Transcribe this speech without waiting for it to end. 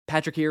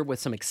Patrick here with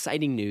some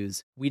exciting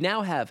news. We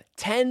now have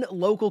 10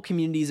 local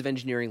communities of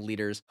engineering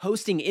leaders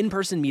hosting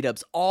in-person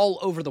meetups all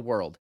over the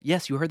world.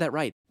 Yes, you heard that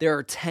right. There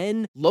are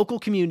 10 local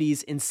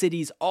communities in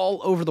cities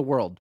all over the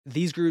world.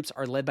 These groups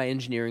are led by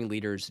engineering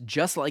leaders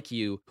just like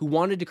you who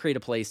wanted to create a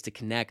place to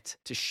connect,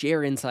 to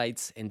share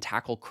insights, and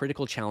tackle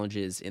critical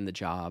challenges in the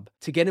job.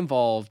 To get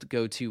involved,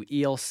 go to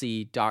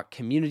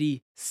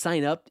elc.community.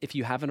 Sign up if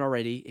you haven't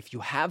already. If you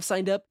have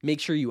signed up, make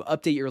sure you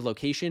update your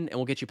location and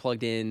we'll get you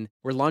plugged in.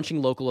 We're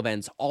launching local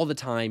events all the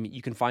time.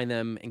 You can find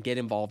them and get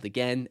involved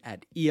again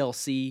at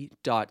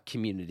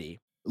elc.community.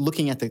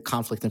 Looking at the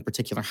conflict in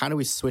particular, how do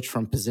we switch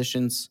from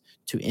positions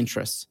to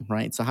interests,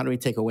 right? So how do we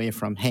take away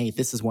from, hey,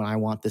 this is what I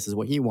want, this is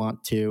what you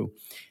want, to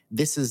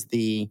this is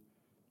the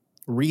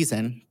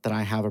reason that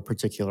I have a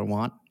particular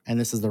want, and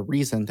this is the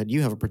reason that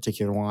you have a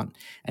particular want.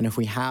 And if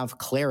we have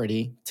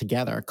clarity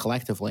together,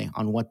 collectively,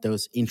 on what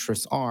those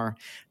interests are,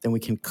 then we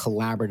can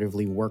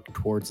collaboratively work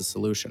towards a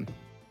solution.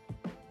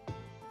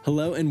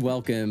 Hello and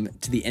welcome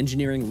to the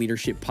Engineering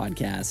Leadership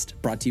Podcast,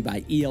 brought to you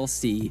by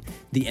ELC,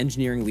 the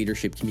engineering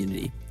leadership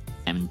community.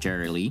 I'm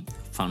Jerry Lee,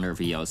 founder of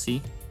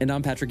ELC. And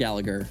I'm Patrick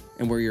Gallagher,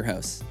 and we're your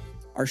hosts.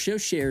 Our show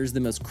shares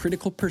the most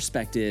critical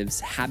perspectives,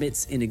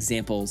 habits, and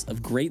examples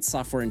of great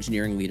software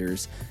engineering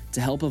leaders to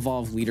help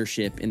evolve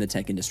leadership in the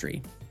tech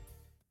industry.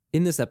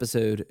 In this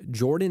episode,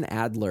 Jordan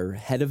Adler,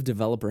 head of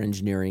developer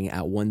engineering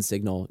at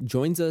OneSignal,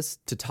 joins us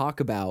to talk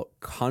about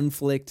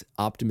conflict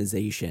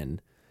optimization.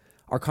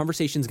 Our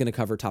conversation is going to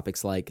cover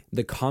topics like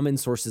the common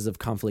sources of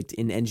conflict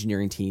in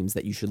engineering teams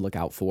that you should look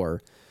out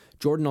for.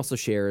 Jordan also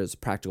shares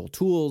practical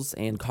tools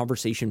and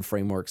conversation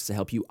frameworks to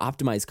help you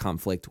optimize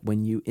conflict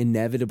when you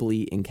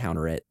inevitably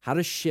encounter it, how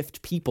to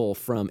shift people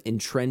from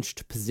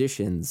entrenched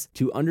positions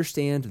to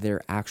understand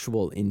their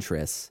actual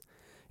interests,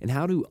 and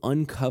how to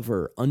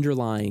uncover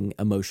underlying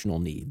emotional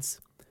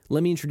needs.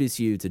 Let me introduce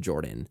you to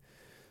Jordan.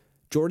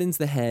 Jordan's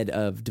the head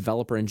of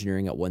developer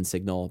engineering at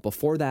OneSignal.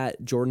 Before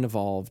that, Jordan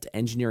evolved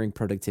engineering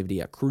productivity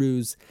at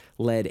Cruise,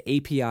 led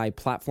API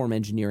platform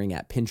engineering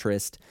at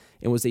Pinterest,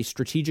 and was a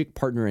strategic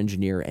partner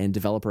engineer and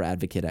developer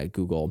advocate at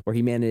Google, where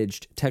he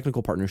managed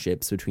technical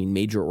partnerships between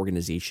major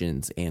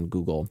organizations and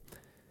Google.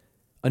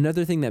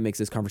 Another thing that makes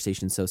this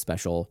conversation so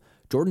special,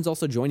 Jordan's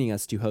also joining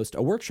us to host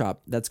a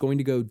workshop that's going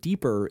to go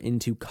deeper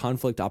into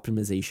conflict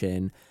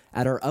optimization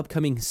at our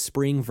upcoming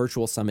spring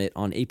virtual summit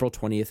on April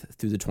 20th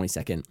through the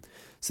 22nd.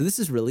 So this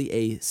is really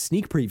a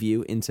sneak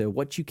preview into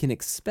what you can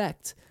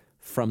expect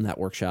from that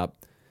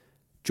workshop.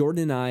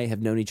 Jordan and I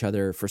have known each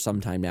other for some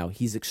time now.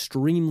 He's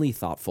extremely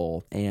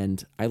thoughtful,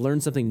 and I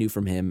learn something new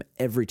from him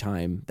every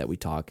time that we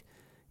talk.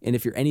 And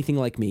if you're anything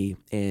like me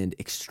and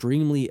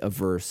extremely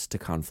averse to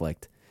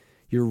conflict,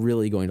 you're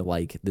really going to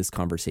like this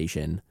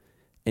conversation.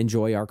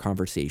 Enjoy our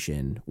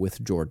conversation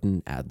with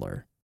Jordan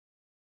Adler.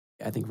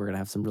 I think we're going to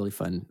have some really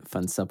fun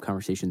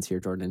sub-conversations here,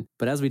 Jordan.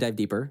 But as we dive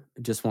deeper,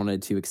 I just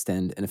wanted to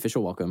extend an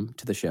official welcome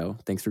to the show.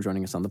 Thanks for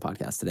joining us on the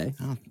podcast today.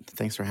 Oh,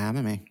 thanks for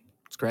having me.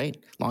 It's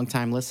great.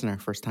 Long-time listener,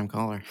 first-time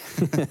caller.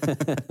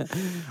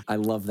 I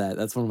love that.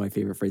 That's one of my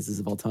favorite phrases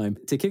of all time.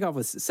 To kick off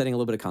with setting a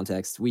little bit of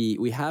context,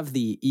 we have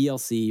the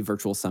ELC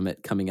Virtual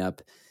Summit coming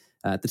up.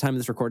 At the time of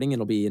this recording,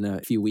 it'll be in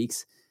a few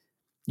weeks.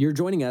 You're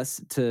joining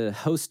us to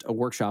host a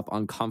workshop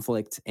on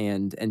conflict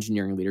and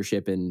engineering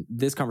leadership. And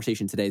this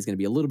conversation today is going to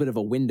be a little bit of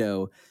a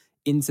window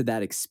into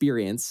that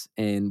experience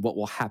and what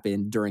will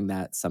happen during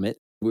that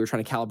summit. We were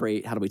trying to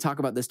calibrate, how do we talk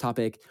about this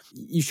topic?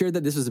 You shared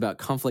that this was about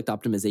conflict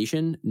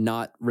optimization,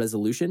 not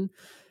resolution.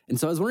 And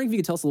so I was wondering if you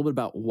could tell us a little bit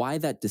about why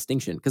that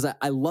distinction, because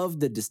I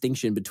love the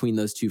distinction between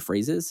those two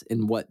phrases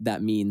and what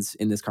that means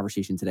in this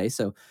conversation today.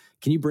 So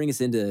can you bring us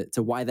into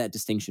why that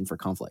distinction for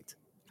conflict?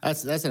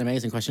 That's an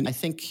amazing question. I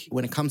think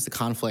when it comes to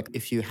conflict,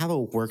 if you have a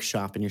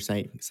workshop and you're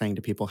saying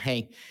to people,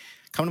 hey,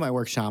 come to my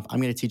workshop,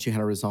 I'm going to teach you how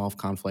to resolve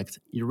conflict,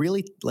 you're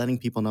really letting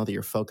people know that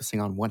you're focusing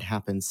on what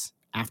happens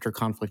after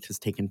conflict has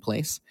taken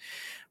place.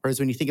 Whereas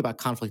when you think about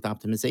conflict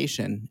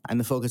optimization, and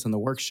the focus on the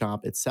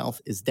workshop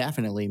itself is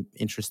definitely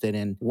interested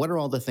in what are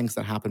all the things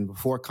that happen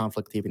before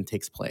conflict even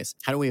takes place?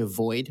 How do we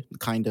avoid the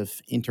kind of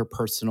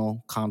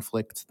interpersonal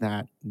conflict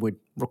that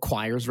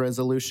requires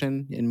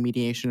resolution and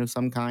mediation of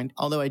some kind?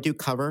 Although I do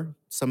cover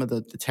some of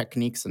the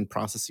techniques and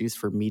processes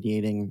for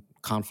mediating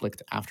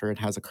conflict after it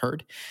has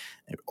occurred.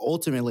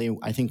 Ultimately,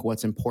 I think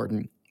what's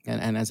important,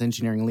 and as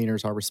engineering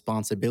leaders, our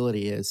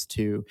responsibility is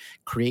to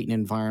create an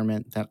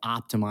environment that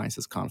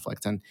optimizes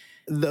conflict. And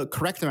the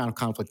correct amount of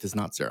conflict is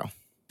not zero.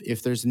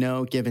 If there's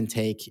no give and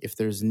take, if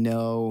there's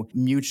no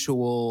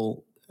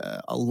mutual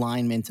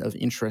alignment of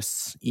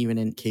interests, even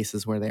in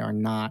cases where they are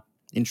not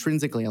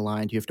intrinsically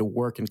aligned, you have to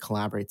work and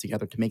collaborate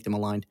together to make them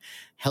aligned.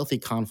 Healthy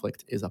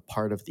conflict is a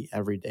part of the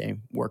everyday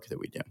work that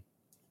we do.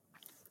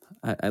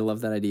 I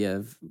love that idea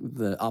of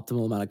the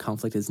optimal amount of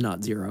conflict is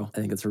not zero.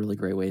 I think it's a really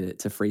great way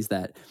to phrase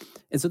that.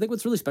 And so I think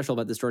what's really special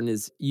about this, Jordan,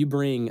 is you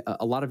bring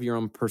a lot of your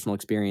own personal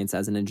experience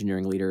as an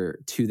engineering leader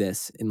to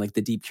this and like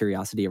the deep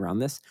curiosity around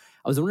this.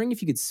 I was wondering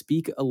if you could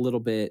speak a little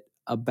bit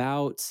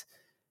about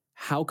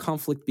how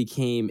conflict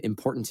became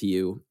important to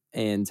you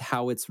and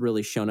how it's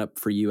really shown up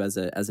for you as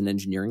an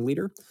engineering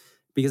leader.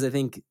 Because I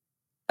think,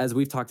 as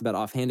we've talked about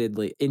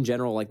offhandedly, in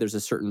general, like there's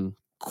a certain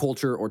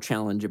culture or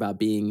challenge about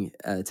being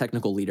a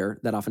technical leader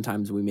that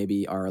oftentimes we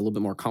maybe are a little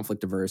bit more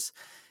conflict averse.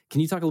 Can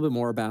you talk a little bit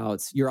more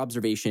about your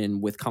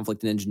observation with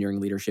conflict and engineering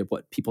leadership,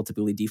 what people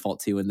typically default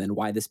to, and then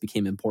why this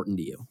became important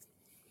to you?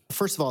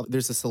 First of all,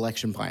 there's a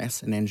selection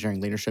bias in engineering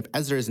leadership,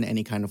 as there is in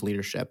any kind of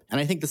leadership. And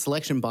I think the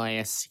selection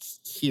bias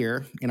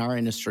here in our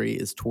industry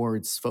is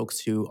towards folks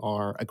who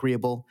are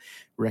agreeable,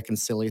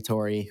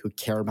 reconciliatory, who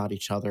care about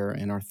each other,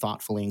 and are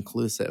thoughtfully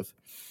inclusive.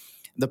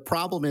 The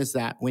problem is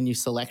that when you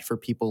select for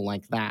people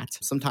like that,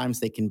 sometimes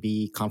they can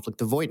be conflict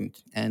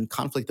avoidant, and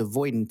conflict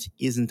avoidant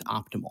isn't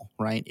optimal,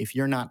 right? If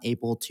you're not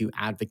able to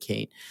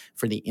advocate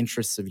for the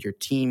interests of your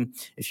team,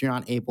 if you're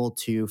not able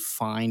to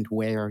find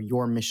where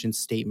your mission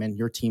statement,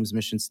 your team's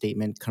mission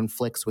statement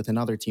conflicts with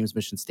another team's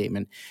mission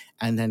statement,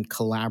 and then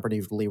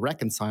collaboratively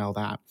reconcile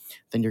that,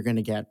 then you're going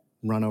to get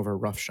run over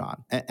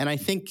roughshod. And I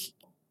think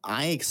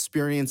I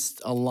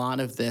experienced a lot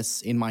of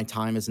this in my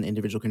time as an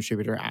individual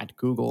contributor at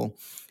Google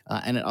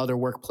and at other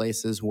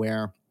workplaces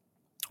where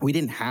we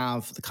didn't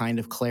have the kind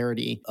of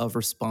clarity of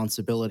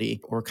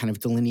responsibility or kind of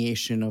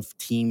delineation of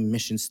team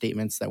mission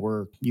statements that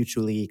were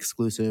mutually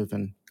exclusive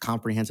and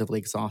comprehensively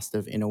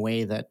exhaustive in a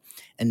way that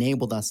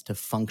enabled us to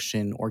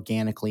function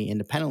organically,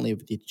 independently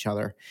of each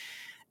other.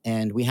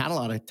 And we had a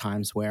lot of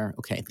times where,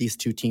 okay, these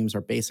two teams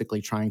are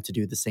basically trying to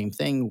do the same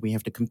thing. We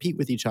have to compete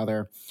with each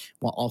other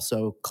while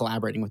also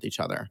collaborating with each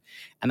other.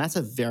 And that's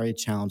a very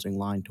challenging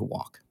line to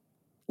walk.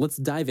 Let's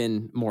dive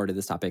in more to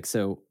this topic.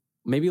 So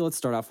maybe let's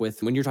start off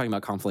with, when you're talking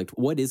about conflict,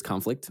 what is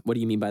conflict? What do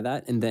you mean by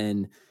that? And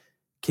then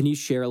can you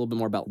share a little bit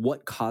more about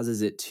what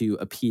causes it to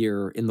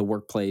appear in the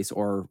workplace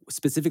or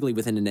specifically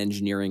within an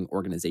engineering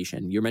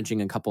organization? You're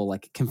mentioning a couple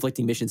like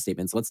conflicting mission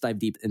statements. Let's dive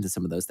deep into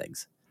some of those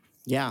things.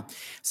 Yeah.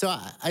 So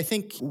I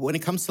think when it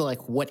comes to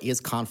like what is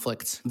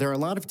conflict, there are a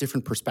lot of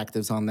different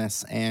perspectives on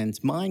this. And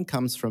mine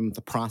comes from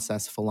the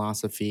process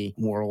philosophy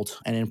world.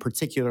 And in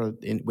particular,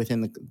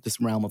 within this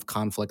realm of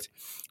conflict,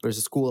 there's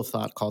a school of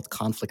thought called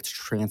conflict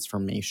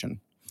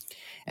transformation.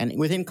 And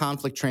within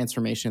conflict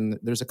transformation,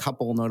 there's a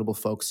couple notable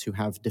folks who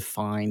have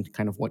defined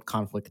kind of what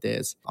conflict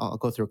is. I'll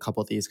go through a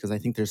couple of these because I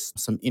think there's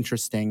some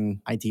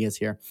interesting ideas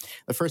here.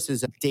 The first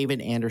is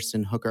David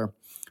Anderson Hooker,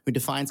 who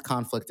defines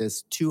conflict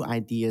as two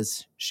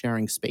ideas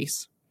sharing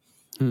space,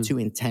 two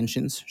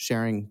intentions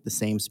sharing the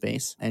same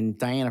space. And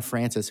Diana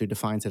Francis, who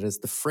defines it as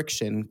the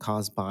friction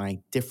caused by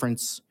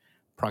difference,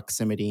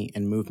 proximity,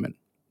 and movement.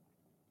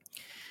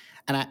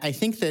 And I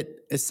think that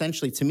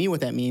essentially, to me, what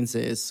that means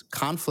is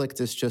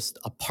conflict is just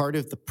a part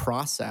of the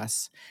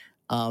process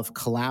of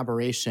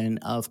collaboration,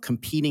 of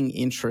competing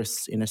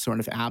interests in a sort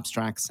of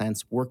abstract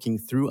sense, working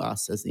through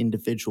us as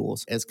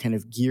individuals, as kind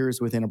of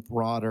gears within a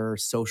broader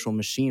social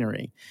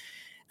machinery.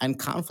 And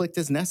conflict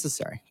is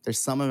necessary. There's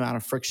some amount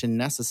of friction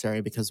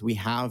necessary because we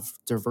have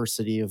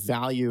diversity of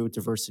value,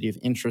 diversity of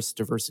interest,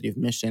 diversity of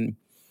mission.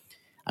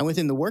 And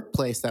within the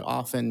workplace, that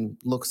often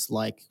looks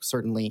like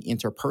certainly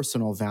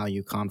interpersonal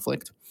value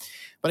conflict,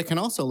 but it can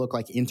also look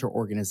like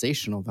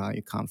interorganizational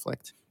value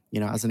conflict. You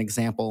know, as an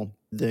example,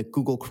 the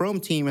Google Chrome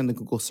team and the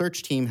Google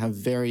Search team have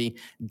very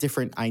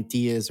different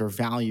ideas or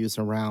values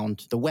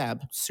around the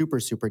web,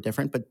 super, super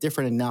different, but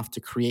different enough to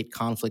create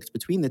conflict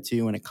between the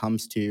two when it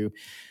comes to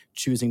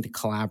choosing to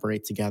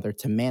collaborate together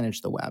to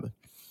manage the web.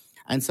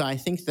 And so I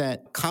think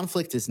that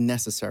conflict is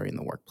necessary in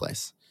the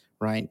workplace,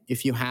 right?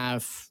 If you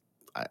have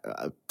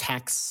a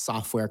tax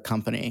software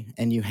company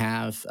and you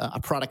have a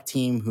product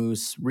team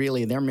whose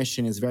really their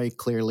mission is very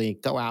clearly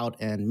go out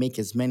and make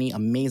as many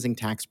amazing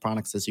tax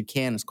products as you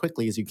can as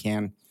quickly as you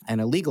can, and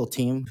a legal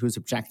team whose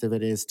objective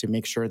it is to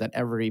make sure that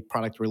every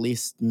product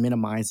release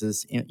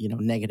minimizes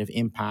negative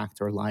impact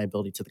or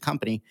liability to the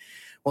company,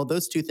 well,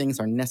 those two things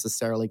are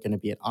necessarily going to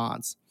be at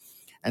odds.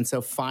 And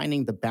so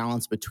finding the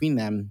balance between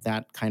them,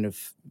 that kind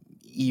of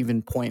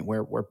even point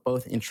where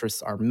both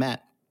interests are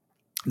met,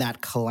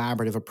 that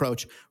collaborative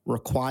approach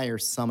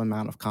requires some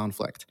amount of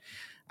conflict.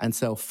 And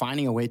so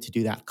finding a way to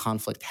do that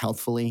conflict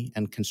healthfully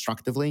and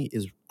constructively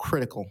is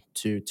critical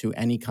to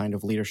any kind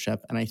of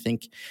leadership. And I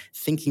think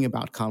thinking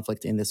about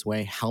conflict in this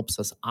way helps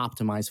us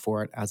optimize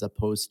for it as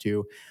opposed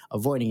to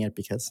avoiding it,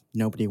 because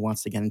nobody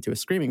wants to get into a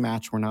screaming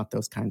match. We're not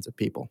those kinds of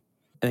people.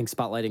 I think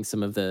spotlighting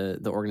some of the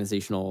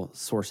organizational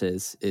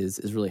sources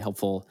is really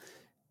helpful.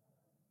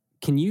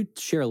 Can you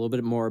share a little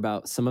bit more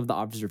about some of the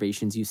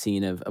observations you've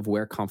seen of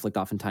where conflict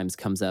oftentimes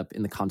comes up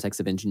in the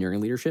context of engineering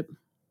leadership?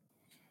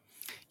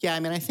 Yeah, I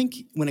mean, I think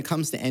when it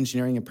comes to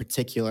engineering in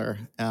particular,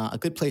 a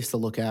good place to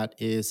look at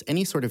is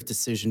any sort of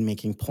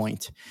decision-making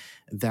point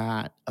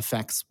that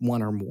affects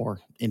one or more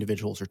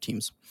individuals or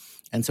teams.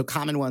 And so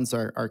common ones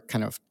are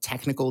kind of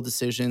technical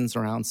decisions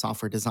around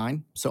software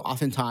design. So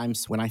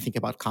oftentimes when I think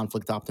about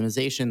conflict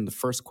optimization, the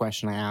first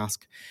question I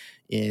ask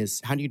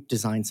is, how do you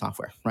design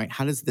software, right?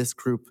 How does this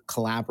group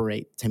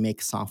collaborate to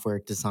make software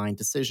design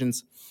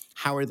decisions?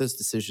 How are those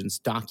decisions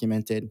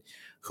documented?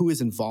 Who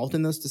is involved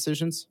in those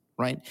decisions?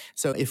 Right?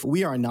 So if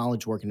we are a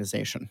knowledge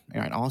organization,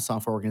 right, all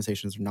software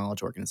organizations are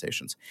knowledge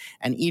organizations,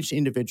 and each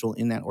individual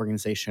in that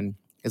organization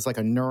is like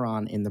a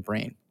neuron in the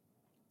brain.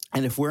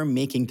 And if we're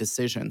making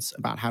decisions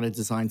about how to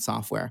design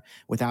software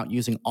without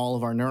using all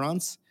of our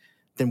neurons,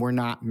 then we're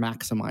not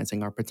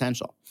maximizing our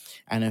potential.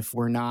 And if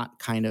we're not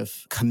kind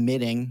of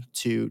committing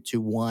to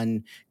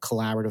one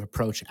collaborative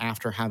approach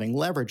after having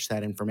leveraged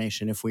that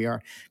information, if we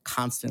are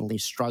constantly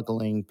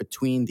struggling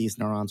between these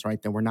neurons,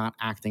 right, then we're not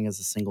acting as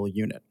a single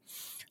unit.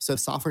 So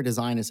software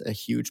design is a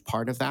huge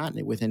part of that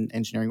within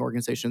engineering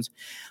organizations.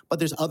 But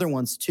there's other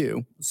ones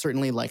too.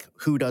 Certainly like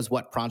who does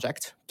what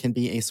project can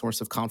be a source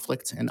of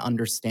conflict, and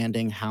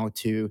understanding how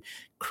to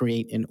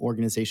create an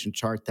organization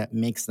chart that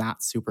makes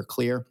that super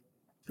clear,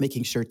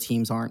 making sure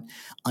teams aren't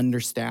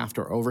understaffed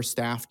or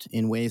overstaffed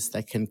in ways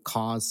that can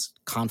cause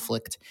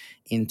conflict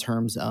in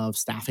terms of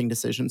staffing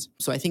decisions.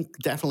 So I think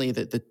definitely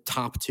that the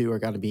top two are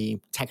got to be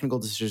technical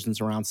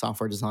decisions around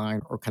software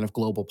design, or kind of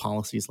global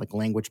policies like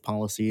language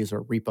policies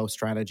or repo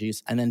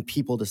strategies, and then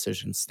people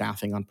decisions,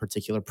 staffing on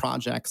particular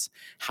projects,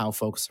 how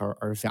folks are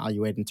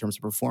evaluated in terms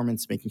of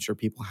performance, making sure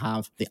people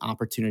have the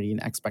opportunity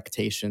and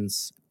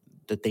expectations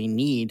that they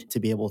need to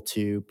be able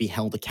to be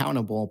held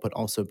accountable, but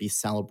also be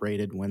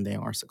celebrated when they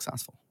are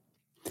successful.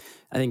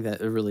 I think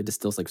that it really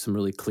distills like some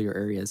really clear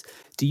areas.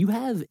 Do you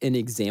have an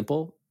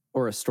example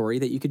or a story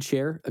that you could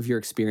share of your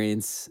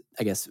experience,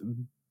 I guess,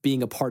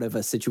 being a part of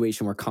a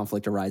situation where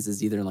conflict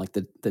arises, either in like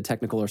the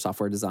technical or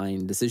software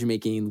design,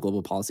 decision-making,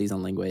 global policies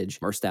on language,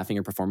 or staffing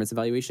or performance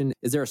evaluation?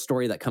 Is there a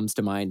story that comes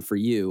to mind for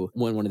you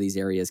when one of these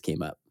areas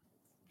came up?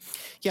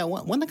 Yeah,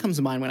 one that comes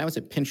to mind, when I was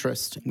at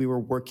Pinterest, we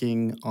were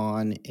working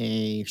on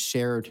a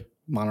shared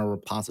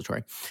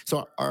monorepository.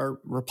 So our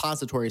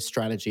repository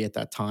strategy at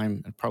that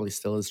time, and probably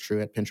still is true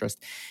at Pinterest,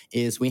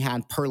 is we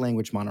had per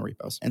language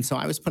monorepos. And so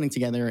I was putting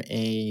together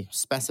a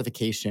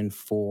specification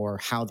for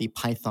how the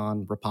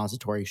Python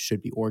repository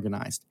should be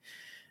organized.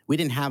 We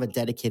didn't have a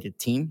dedicated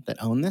team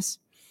that owned this.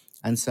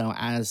 And so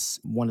as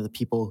one of the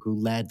people who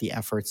led the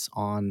efforts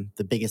on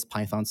the biggest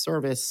Python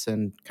service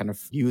and kind of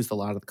used a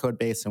lot of the code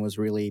base and was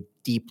really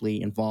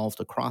deeply involved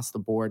across the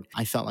board,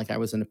 I felt like I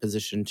was in a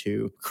position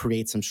to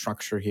create some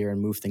structure here and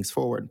move things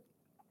forward.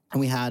 And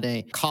we had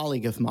a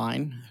colleague of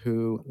mine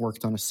who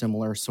worked on a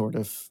similar sort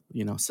of,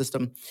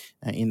 system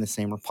in the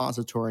same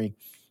repository.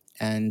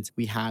 And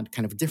we had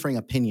kind of differing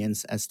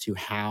opinions as to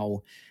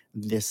how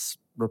this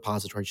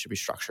repository should be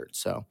structured.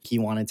 So he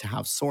wanted to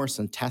have source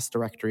and test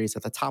directories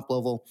at the top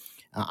level.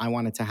 I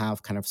wanted to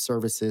have kind of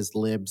services,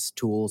 libs,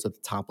 tools at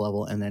the top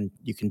level, and then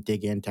you can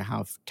dig in to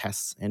have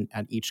tests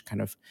at each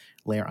kind of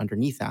layer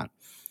underneath that.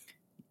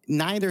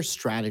 Neither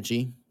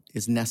strategy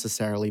is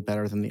necessarily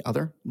better than the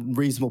other.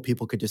 Reasonable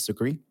people could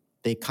disagree.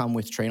 They come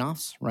with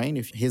trade-offs, right?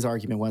 If his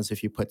argument was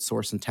if you put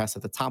source and test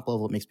at the top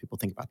level, it makes people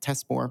think about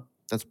tests more.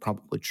 That's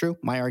probably true.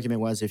 My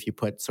argument was if you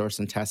put source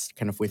and test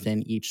kind of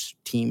within each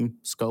team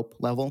scope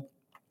level,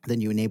 then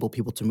you enable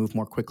people to move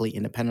more quickly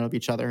independent of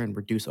each other and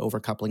reduce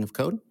overcoupling of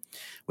code,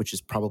 which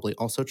is probably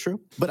also true.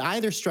 But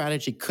either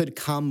strategy could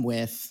come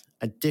with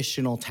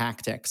additional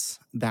tactics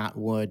that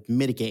would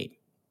mitigate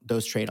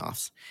those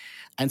trade-offs.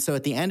 And so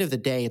at the end of the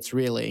day, it's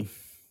really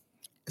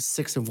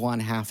 6 of one,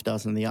 half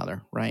dozen of the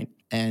other, right?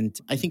 And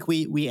I think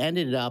we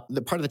ended up,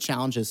 the part of the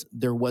challenge is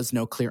there was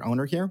no clear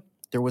owner here.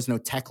 There was no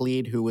tech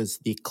lead who was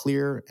the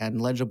clear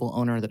and legible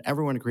owner that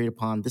everyone agreed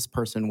upon. This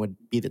person would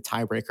be the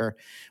tiebreaker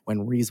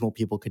when reasonable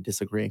people could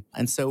disagree.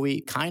 And so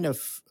we kind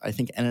of, I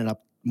think, ended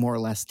up more or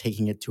less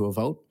taking it to a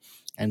vote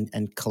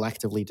and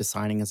collectively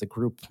deciding as a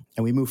group.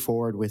 And we moved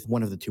forward with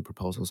one of the two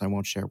proposals. I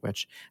won't share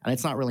which. And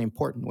it's not really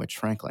important which,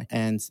 frankly.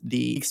 And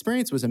the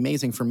experience was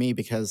amazing for me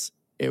because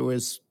it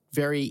was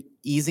very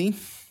easy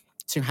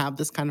to have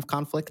this kind of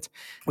conflict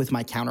with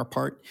my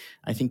counterpart.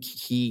 I think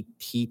he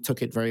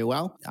took it very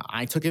well.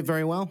 I took it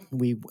very well.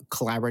 We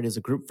collaborated as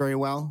a group very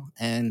well.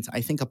 And I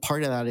think a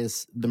part of that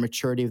is the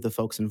maturity of the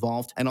folks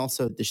involved and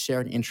also the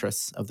shared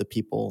interests of the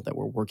people that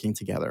were working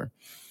together.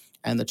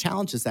 And the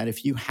challenge is that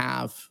if you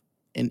have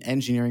an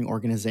engineering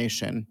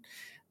organization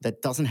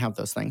that doesn't have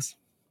those things,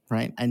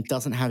 right, and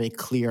doesn't have a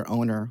clear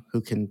owner who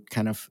can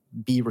kind of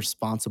be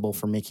responsible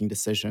for making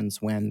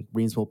decisions when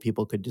reasonable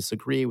people could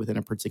disagree within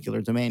a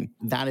particular domain,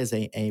 that is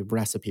a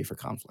recipe for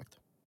conflict.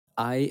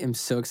 I am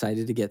so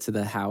excited to get to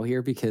the how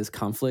here because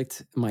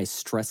conflict, my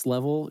stress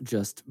level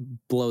just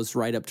blows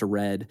right up to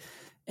red.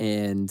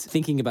 And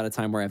thinking about a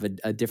time where I have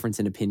a difference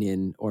in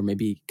opinion or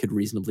maybe could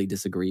reasonably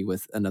disagree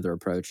with another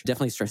approach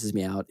definitely stresses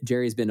me out.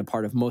 Jerry's been a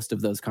part of most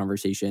of those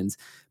conversations.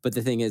 But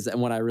the thing is, and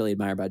what I really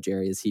admire about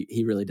Jerry is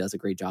he really does a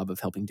great job of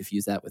helping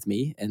diffuse that with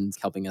me and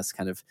helping us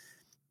kind of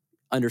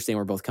understand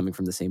we're both coming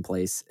from the same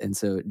place. And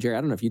so, Jerry, I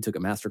don't know if you took a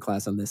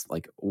masterclass on this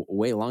like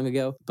way long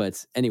ago,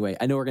 but anyway,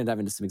 I know we're going to dive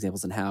into some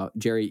examples on how.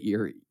 Jerry,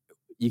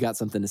 you got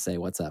something to say.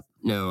 What's up?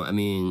 No, I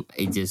mean,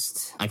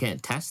 I can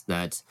attest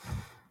that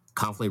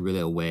conflict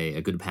really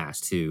a good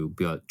path to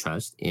build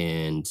trust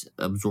and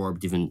absorb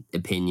different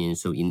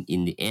opinions. So in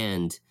the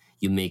end,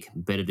 you make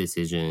better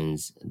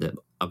decisions. The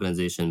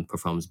organization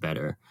performs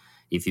better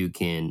if you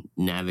can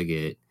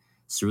navigate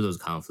through those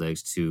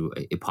conflicts to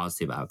a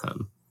positive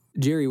outcome.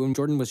 Jerry, when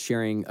Jordan was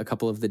sharing a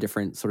couple of the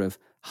different sort of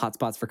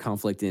hotspots for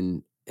conflict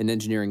in an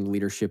engineering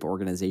leadership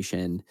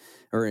organization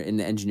or an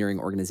engineering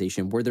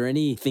organization, were there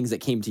any things that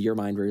came to your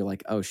mind where you're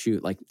like, oh,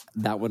 shoot, like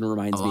that one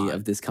reminds me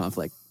of this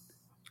conflict?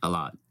 A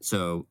lot.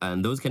 So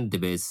those kind of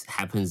debates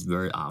happens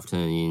very often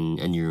in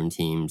engineering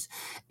teams,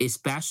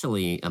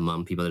 especially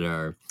among people that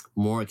are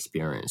more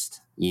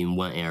experienced in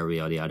one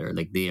area or the other.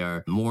 Like they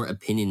are more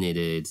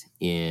opinionated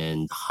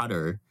and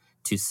harder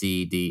to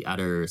see the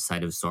other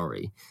side of the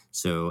story.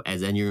 So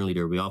as engineering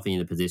leader, we often in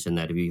the position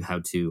that we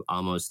have to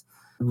almost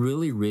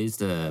really raise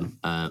the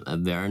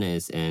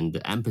awareness and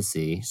the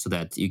empathy so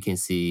that you can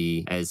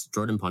see, as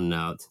Jordan pointed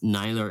out,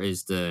 neither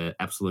is the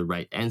absolute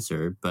right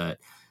answer, but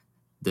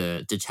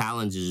the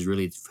challenge is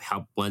really to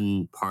help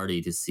one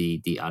party to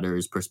see the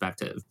other's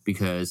perspective,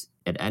 because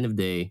at the end of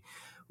the day,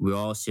 we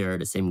all share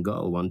the same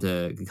goal, want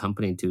the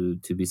company to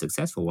be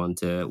successful, want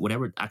to,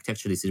 whatever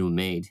architecture decision we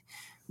made,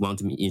 want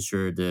to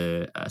ensure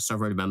the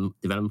software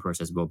development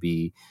process will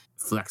be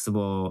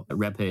flexible,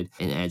 rapid,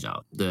 and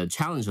agile. The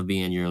challenge of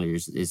being engineering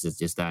leaders is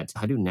just that,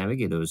 how do you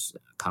navigate those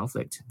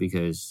conflict?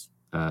 Because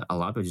a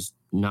lot of people are just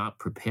not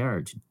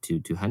prepared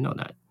to handle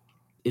that.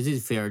 Is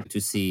it fair to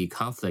see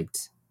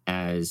conflict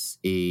as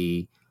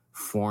a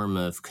form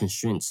of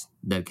constraints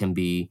that can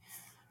be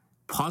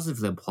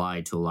positively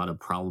applied to a lot of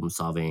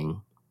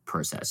problem-solving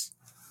process?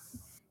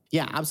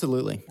 Yeah,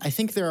 absolutely. I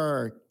think there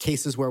are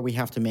cases where we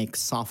have to make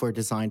software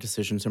design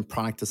decisions and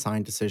product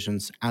design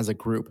decisions as a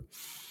group.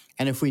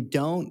 And if we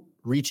don't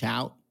reach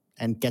out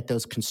and get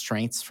those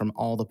constraints from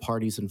all the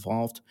parties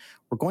involved,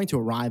 we're going to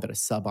arrive at a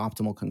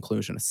suboptimal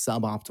conclusion, a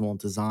suboptimal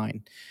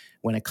design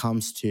when it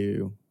comes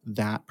to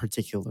that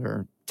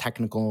particular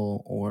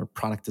technical or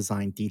product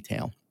design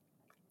detail.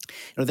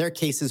 There are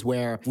cases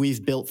where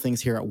we've built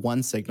things here at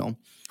OneSignal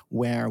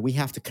where we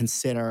have to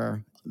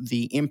consider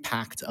the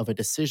impact of a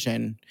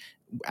decision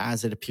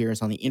as it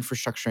appears on the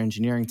infrastructure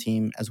engineering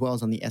team as well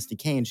as on the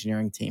SDK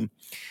engineering team.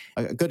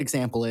 A good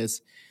example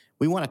is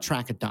we want to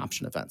track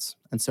adoption events.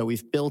 And so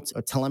we've built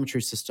a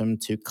telemetry system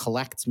to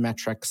collect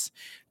metrics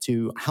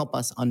to help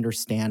us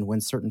understand when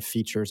certain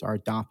features are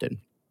adopted.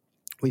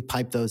 We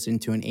pipe those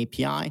into an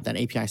API. That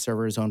API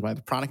server is owned by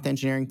the product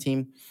engineering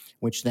team,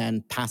 which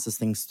then passes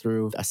things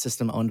through a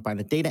system owned by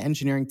the data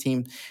engineering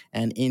team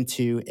and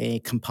into a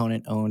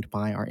component owned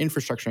by our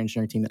infrastructure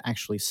engineering team that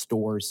actually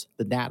stores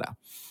the data.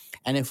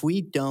 And if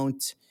we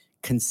don't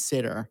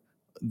consider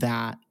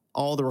that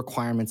all the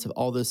requirements of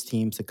all those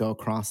teams that go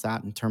across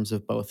that in terms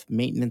of both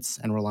maintenance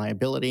and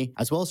reliability,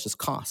 as well as just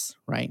costs,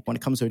 right? When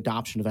it comes to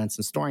adoption events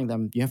and storing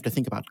them, you have to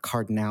think about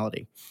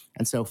cardinality.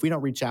 And so if we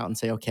don't reach out and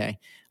say, okay,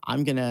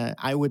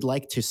 I would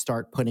like to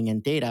start putting in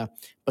data,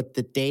 but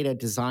the data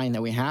design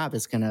that we have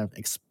is going to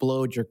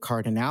explode your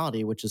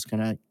cardinality, which is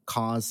going to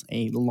cause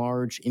a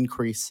large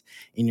increase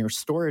in your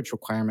storage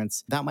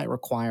requirements, that might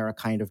require a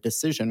kind of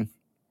decision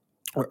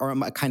or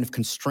a kind of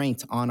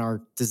constraint on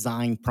our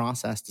design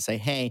process to say,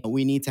 hey,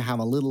 we need to have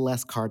a little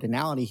less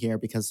cardinality here,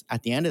 because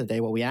at the end of the day,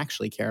 what we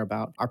actually care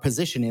about, our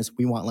position is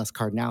we want less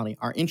cardinality.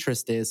 Our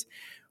interest is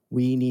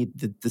we need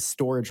the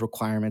storage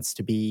requirements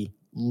to be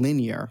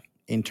linear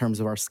in terms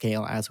of our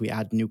scale as we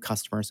add new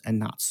customers and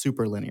not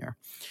super linear.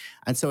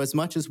 And so as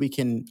much as we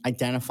can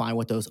identify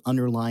what those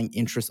underlying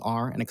interests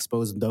are and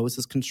expose those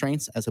as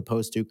constraints, as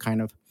opposed to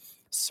kind of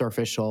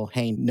superficial,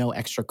 hey, no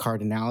extra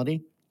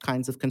cardinality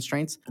kinds of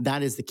constraints,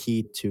 that is the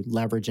key to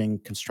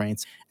leveraging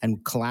constraints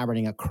and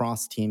collaborating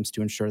across teams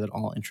to ensure that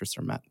all interests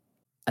are met.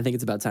 I think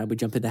it's about time we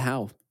jump into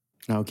how.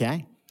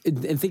 Okay.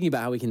 And thinking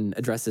about how we can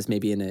address this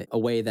maybe in a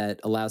way that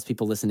allows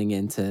people listening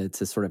in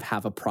to sort of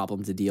have a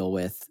problem to deal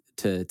with,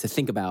 to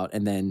think about,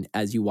 and then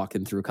as you walk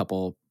them through a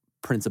couple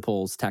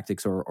principles,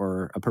 tactics,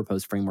 or a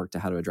proposed framework to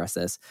how to address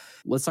this,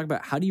 let's talk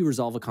about how do you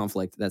resolve a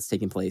conflict that's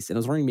taking place. And I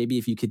was wondering maybe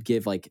if you could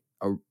give like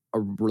a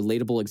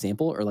relatable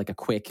example or like a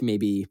quick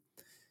maybe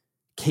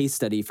case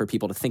study for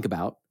people to think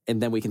about,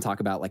 and then we can talk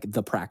about like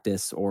the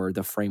practice or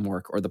the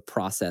framework or the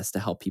process to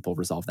help people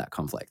resolve that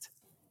conflict.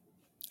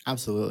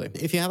 Absolutely.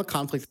 If you have a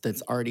conflict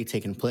that's already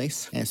taken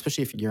place, and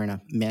especially if you're in a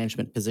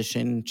management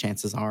position,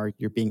 chances are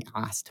you're being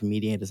asked to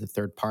mediate as a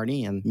third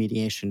party, and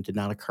mediation did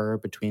not occur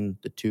between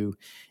the two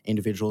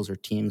individuals or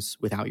teams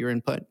without your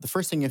input. The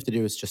first thing you have to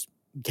do is just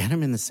get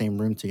them in the same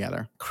room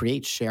together,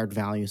 create shared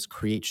values,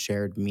 create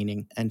shared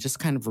meaning, and just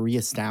kind of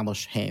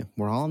reestablish, hey,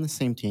 we're all on the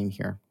same team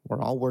here.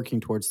 We're all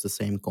working towards the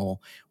same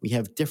goal. We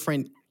have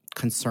different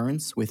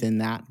concerns within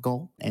that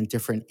goal and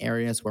different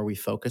areas where we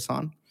focus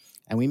on.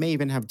 And we may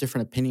even have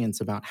different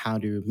opinions about how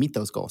to meet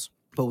those goals,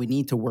 but we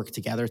need to work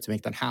together to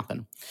make that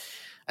happen.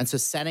 And so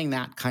setting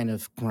that kind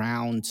of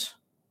ground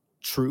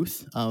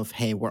truth of,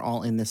 hey, we're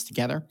all in this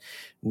together,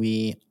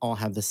 we all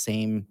have the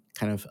same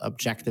kind of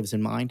objectives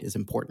in mind is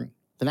important.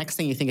 The next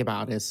thing you think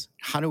about is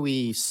how do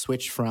we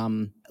switch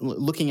from,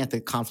 looking at the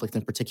conflict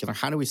in particular,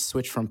 how do we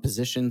switch from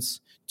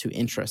positions to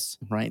interests,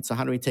 right? So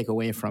how do we take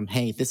away from,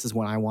 hey, this is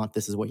what I want,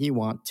 this is what you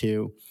want,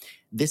 to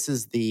this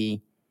is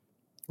the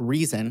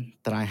reason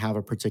that I have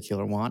a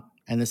particular want,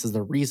 and this is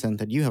the reason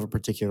that you have a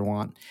particular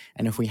want.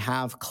 And if we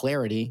have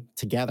clarity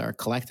together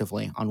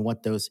collectively on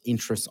what those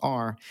interests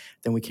are,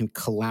 then we can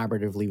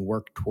collaboratively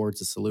work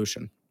towards a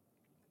solution.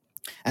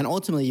 And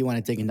ultimately, you want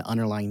to dig into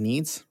underlying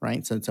needs,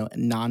 right? So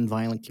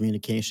nonviolent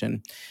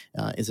communication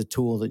is a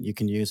tool that you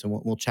can use, and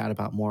we'll chat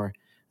about more.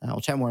 We'll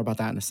chat more about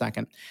that in a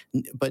second.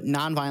 But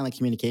nonviolent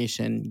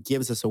communication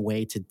gives us a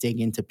way to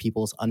dig into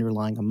people's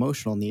underlying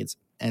emotional needs.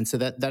 And so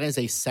that is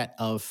a set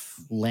of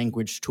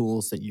language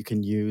tools that you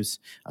can use,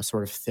 a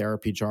sort of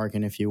therapy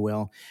jargon, if you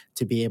will,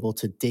 to be able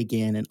to dig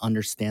in and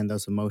understand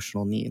those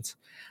emotional needs.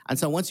 And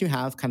so once you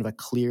have kind of a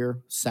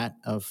clear set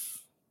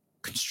of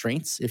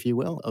constraints, if you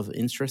will, of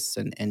interests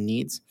and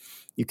needs,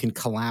 you can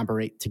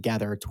collaborate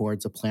together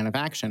towards a plan of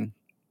action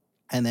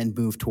and then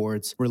move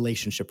towards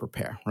relationship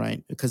repair,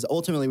 right? Because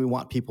ultimately we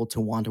want people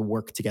to want to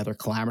work together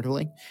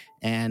collaboratively,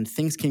 and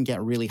things can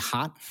get really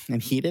hot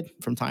and heated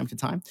from time to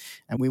time.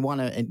 And we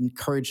want to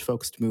encourage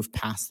folks to move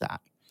past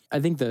that. I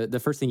think the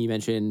first thing you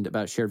mentioned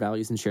about shared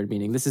values and shared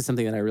meaning, this is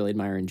something that I really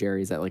admire in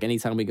Jerry, is that like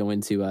anytime we go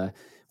into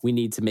we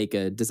need to make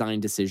a design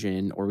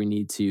decision or we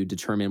need to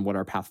determine what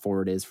our path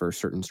forward is for a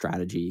certain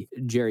strategy.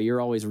 Jerry,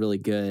 you're always really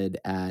good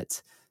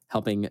at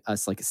helping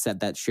us like set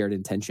that shared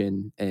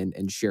intention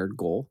and shared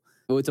goal.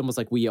 It's almost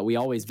like we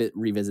always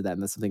revisit that,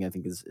 and that's something I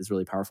think is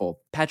really powerful.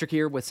 Patrick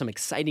here with some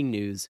exciting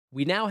news.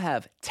 We now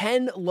have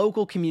 10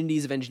 local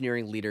communities of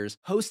engineering leaders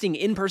hosting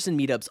in-person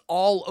meetups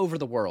all over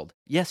the world.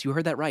 Yes, you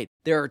heard that right.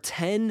 There are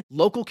 10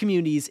 local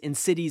communities in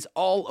cities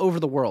all over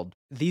the world.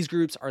 These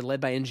groups are led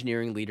by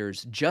engineering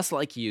leaders just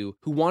like you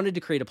who wanted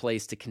to create a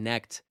place to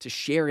connect, to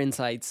share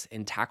insights,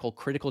 and tackle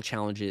critical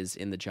challenges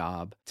in the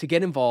job. To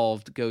get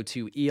involved, go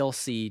to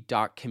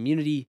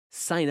elc.community.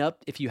 Sign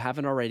up if you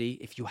haven't already.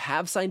 If you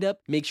have signed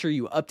up, make sure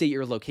you update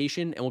your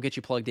location and we'll get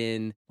you plugged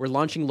in. We're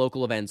launching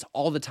local events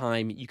all the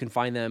time. You can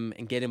find them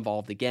and get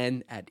involved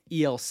again at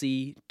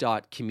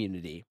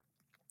elc.community.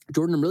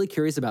 Jordan, I'm really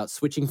curious about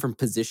switching from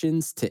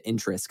positions to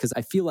interests, because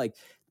I feel like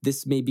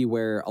this may be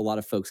where a lot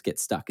of folks get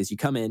stuck. Is you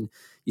come in,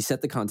 you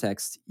set the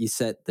context, you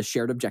set the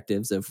shared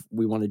objectives of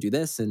we want to do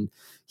this, and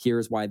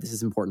here's why this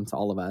is important to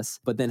all of us.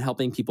 But then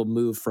helping people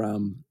move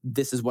from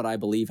this is what I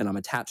believe and I'm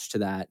attached to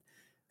that.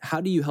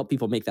 How do you help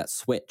people make that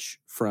switch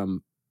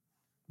from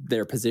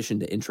their position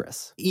to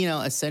interests?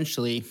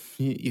 Essentially,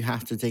 you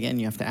have to dig in.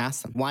 You have to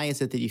ask them, why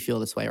is it that you feel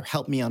this way? Or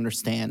help me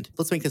understand.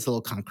 Let's make this a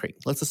little concrete.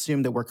 Let's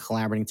assume that we're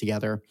collaborating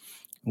together.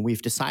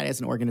 We've decided as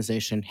an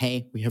organization,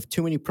 hey, we have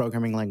too many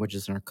programming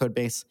languages in our code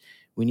base.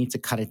 We need to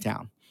cut it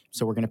down.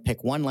 So we're going to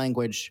pick one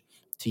language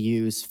to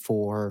use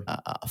for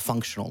a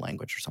functional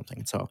language or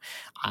something. So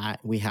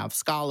we have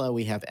Scala,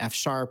 we have F#,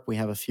 we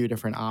have a few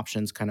different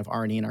options kind of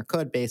already in our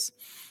code base.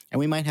 And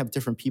we might have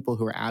different people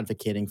who are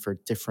advocating for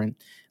different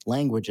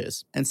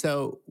languages. And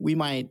so we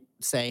might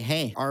say,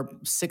 hey, our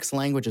 6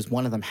 languages,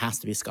 one of them has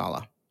to be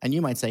Scala. And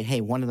you might say, hey,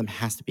 one of them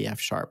has to be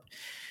F#.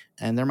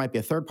 And there might be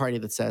a third party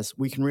that says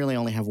we can really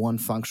only have one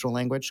functional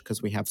language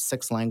because we have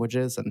 6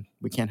 languages and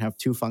we can't have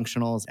 2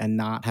 functionals and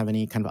not have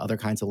any kind of other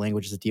kinds of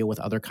languages to deal with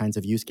other kinds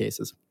of use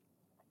cases.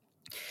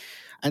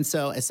 And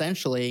so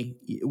essentially,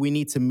 we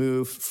need to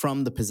move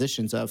from the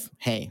positions of,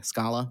 hey,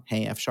 Scala,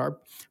 hey, F#,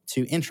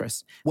 to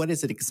interests. What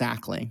is it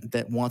exactly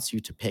that wants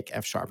you to pick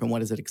F#? And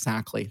what is it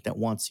exactly that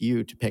wants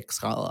you to pick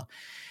Scala?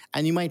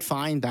 And you might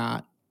find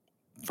that,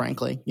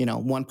 frankly,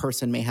 one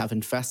person may have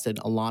invested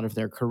a lot of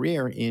their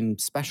career in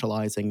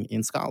specializing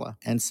in Scala.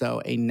 And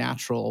so a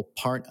natural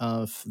part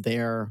of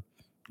their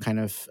kind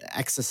of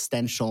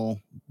existential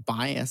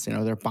bias,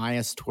 their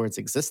bias towards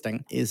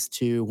existing, is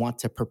to want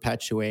to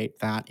perpetuate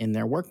that in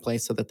their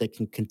workplace so that they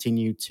can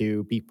continue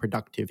to be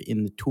productive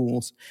in the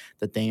tools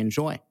that they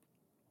enjoy.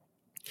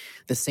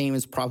 The same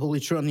is probably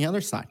true on the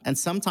other side. And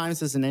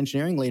sometimes as an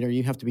engineering leader,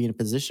 you have to be in a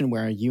position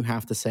where you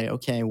have to say,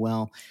 okay,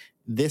 well,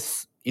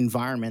 this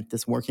environment,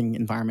 this working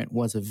environment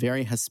was a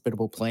very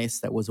hospitable place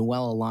that was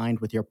well aligned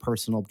with your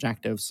personal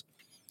objectives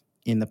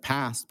in the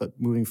past, but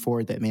moving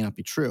forward, that may not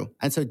be true.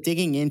 And so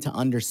digging in to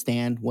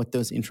understand what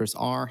those interests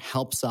are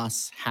helps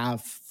us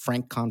have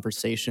frank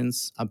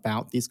conversations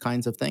about these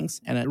kinds of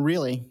things. And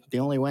really, the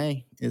only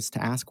way is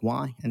to ask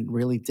why and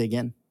really dig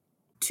in.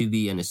 To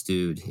be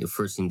understood, you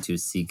first need to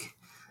seek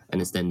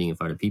understanding of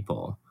other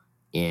people.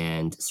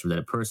 And through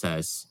that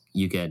process,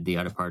 you get the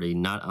other party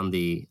not on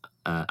the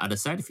other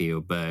side of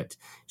you, but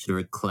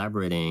sort of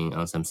collaborating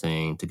on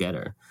something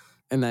together.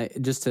 And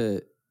just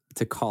to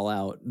call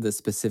out the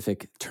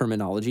specific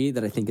terminology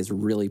that I think is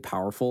really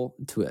powerful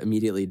to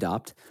immediately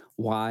adopt.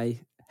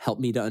 Why? Help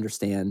me to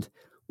understand.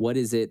 What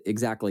is it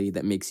exactly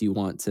that makes you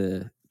want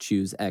to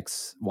choose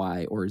X,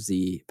 Y, or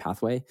Z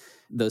pathway?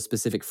 Those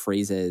specific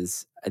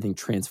phrases, I think,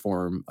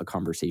 transform a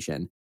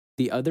conversation.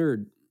 The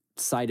other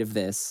side of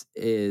this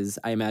is,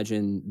 I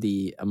imagine,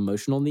 the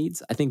emotional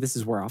needs. I think this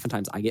is where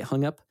oftentimes I get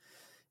hung up,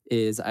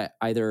 is I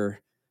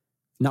either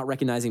not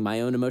recognizing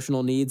my own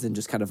emotional needs and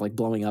just kind of like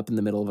blowing up in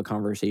the middle of a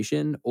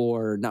conversation,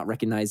 or not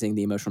recognizing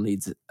the emotional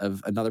needs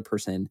of another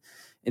person.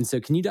 And so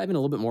can you dive in a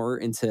little bit more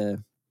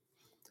into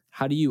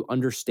how do you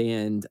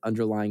understand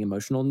underlying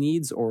emotional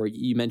needs? Or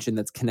you mentioned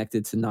that's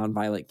connected to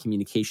nonviolent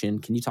communication.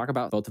 Can you talk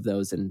about both of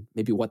those and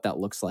maybe what that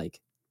looks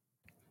like?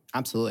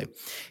 Absolutely.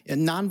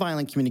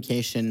 Nonviolent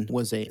communication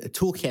was a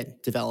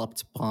toolkit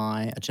developed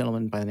by a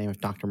gentleman by the name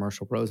of Dr.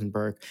 Marshall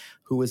Rosenberg,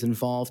 who was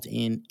involved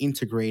in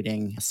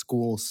integrating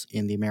schools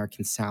in the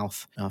American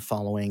South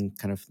following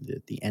kind of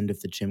the end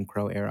of the Jim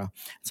Crow era.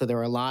 So there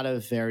were a lot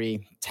of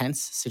very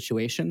tense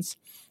situations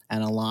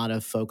and a lot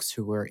of folks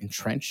who were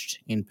entrenched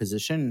in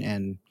position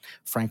and,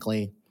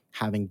 frankly,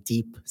 having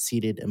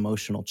deep-seated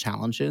emotional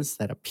challenges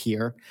that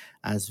appear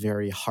as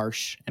very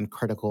harsh and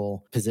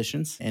critical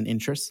positions and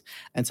interests.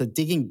 And so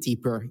digging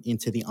deeper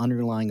into the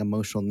underlying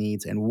emotional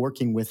needs and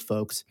working with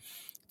folks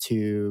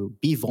to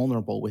be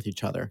vulnerable with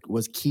each other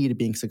was key to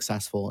being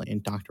successful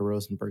in Dr.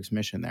 Rosenberg's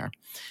mission there.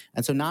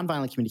 And so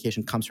nonviolent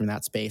communication comes from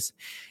that space.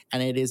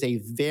 And it is a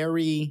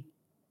very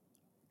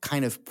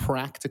kind of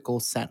practical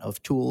set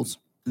of tools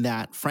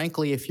that,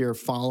 frankly, if you're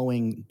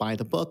following by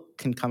the book,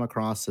 can come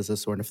across as a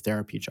sort of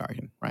therapy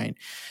jargon, right?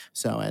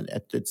 So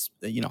at its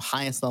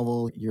highest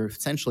level, you're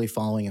essentially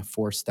following a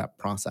 4-step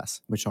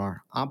process, which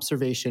are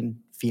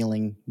observation,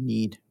 feeling,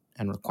 need,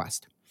 and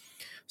request.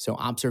 So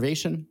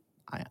observation,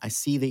 I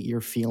see that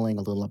you're feeling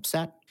a little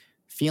upset.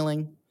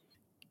 Feeling,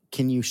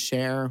 can you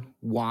share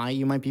why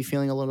you might be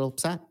feeling a little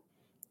upset?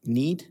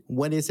 Need,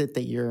 what is it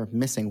that you're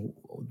missing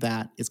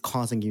that is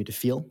causing you to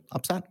feel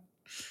upset?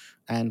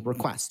 And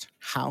request,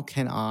 how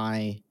can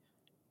I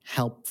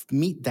help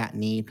meet that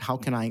need? How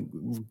can I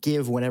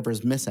give whatever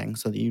is missing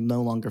so that you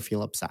no longer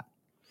feel upset?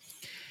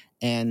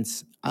 And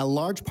a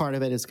large part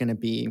of it is going to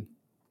be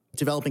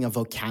developing a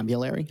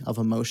vocabulary of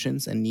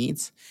emotions and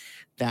needs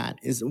that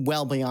is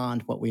well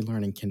beyond what we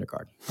learn in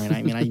kindergarten, right?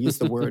 I mean, I use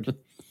the word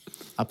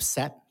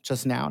upset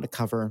just now to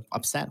cover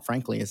upset,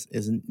 frankly,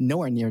 is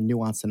nowhere near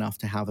nuanced enough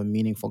to have a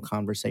meaningful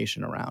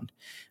conversation around.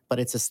 But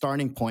it's a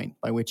starting point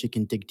by which you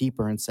can dig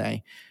deeper and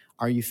say,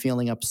 are you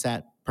feeling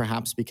upset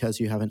perhaps because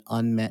you have an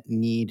unmet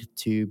need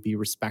to be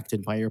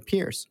respected by your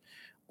peers,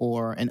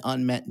 or an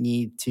unmet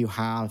need to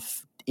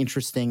have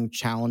interesting,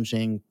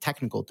 challenging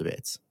technical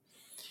debates?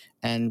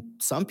 And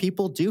some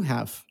people do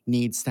have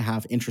needs to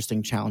have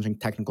interesting, challenging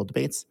technical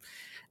debates.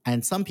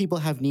 And some people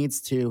have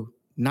needs to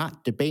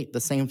not debate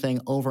the same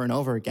thing over and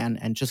over again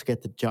and just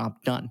get the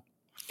job done.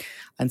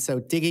 And so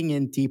digging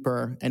in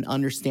deeper and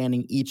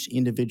understanding each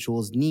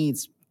individual's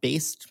needs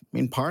based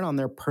in part on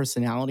their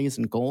personalities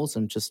and goals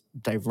and just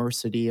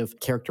diversity of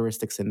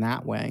characteristics in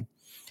that way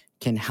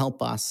can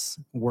help us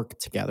work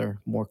together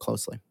more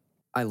closely.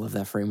 I love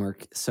that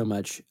framework so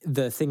much.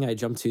 The thing I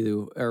jump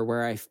to, or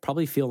where I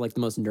probably feel like the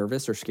most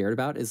nervous or scared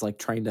about, is like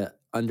trying to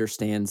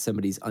understand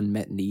somebody's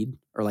unmet need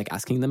or like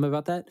asking them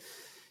about that.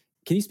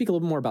 Can you speak a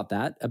little more about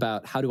that,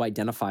 about how to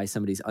identify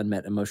somebody's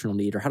unmet emotional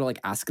need, or how to like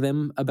ask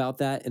them about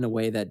that in a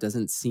way that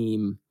doesn't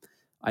seem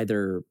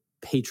either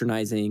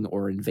patronizing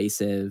or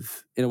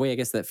invasive, in a way, I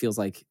guess, that feels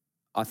like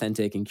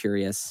authentic and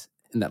curious,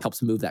 and that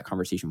helps move that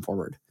conversation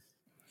forward?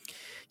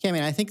 Yeah, I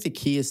mean, I think the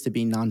key is to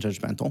be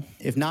non-judgmental.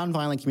 If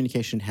nonviolent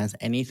communication has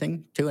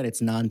anything to it,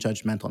 it's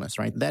non-judgmentalness,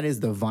 right? That is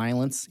the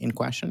violence in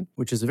question,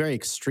 which is a very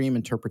extreme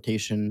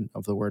interpretation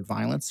of the word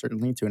violence,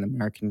 certainly to an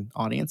American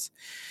audience.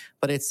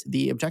 But it's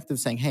the objective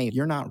saying, hey,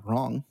 you're not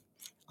wrong.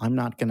 I'm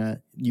not going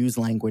to use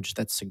language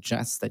that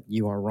suggests that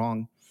you are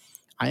wrong.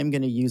 I am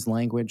going to use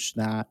language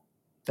that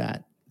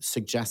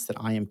suggests that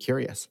I am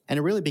curious. And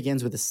it really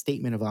begins with a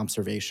statement of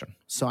observation.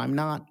 So I'm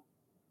not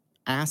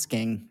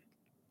asking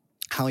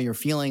how you're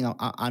feeling.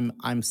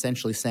 I'm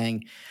essentially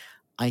saying,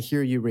 I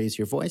hear you raise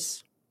your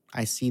voice.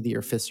 I see that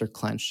your fists are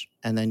clenched.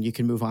 And then you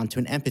can move on to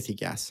an empathy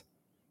guess.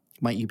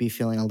 Might you be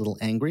feeling a little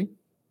angry?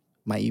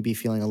 Might you be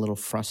feeling a little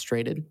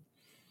frustrated?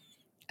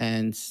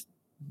 And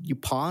you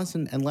pause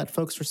and let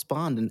folks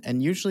respond.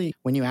 And usually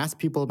when you ask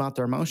people about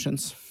their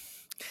emotions,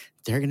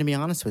 they're going to be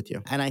honest with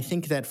you. And I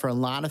think that for a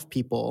lot of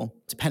people,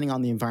 depending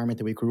on the environment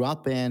that we grew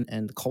up in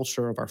and the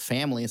culture of our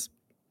families,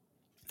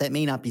 that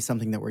may not be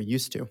something that we're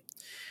used to.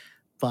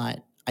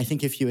 But I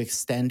think if you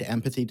extend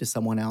empathy to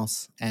someone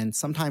else, and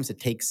sometimes it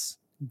takes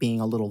being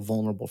a little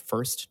vulnerable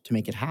first to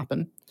make it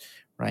happen,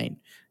 right?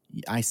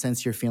 I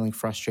sense you're feeling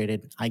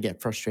frustrated. I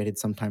get frustrated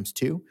sometimes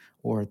too.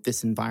 Or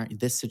this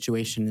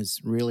situation is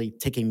really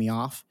ticking me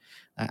off.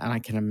 And I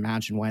can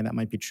imagine why that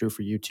might be true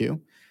for you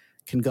too.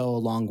 Can go a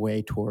long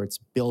way towards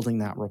building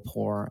that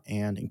rapport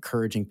and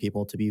encouraging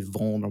people to be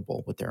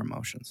vulnerable with their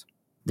emotions.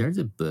 There's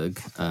a book,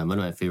 one of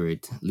my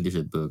favorite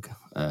leadership book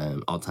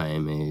all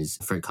time is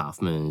Fred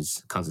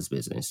Kaufman's Conscious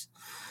Business.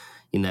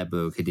 In that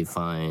book, he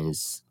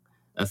defines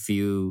a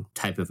few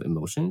type of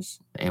emotions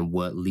and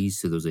what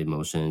leads to those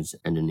emotions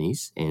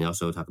underneath, and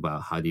also talk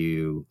about how do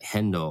you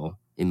handle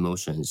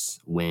emotions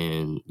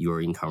when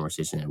you're in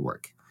conversation at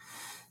work.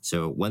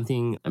 So one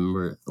thing I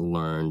remember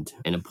learned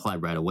and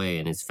applied right away,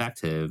 and it's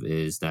effective,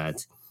 is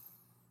that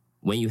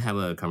when you have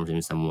a conversation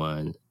with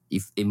someone,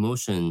 if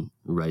emotion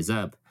rise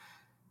up,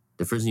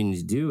 the first thing you need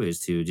to do is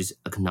to just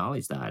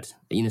acknowledge that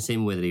in the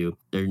same way that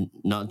they're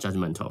not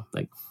judgmental.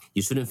 Like,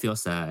 you shouldn't feel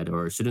sad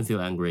or shouldn't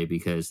feel angry,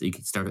 because you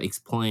can start to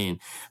explain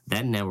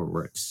that never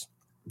works.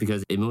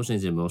 because emotion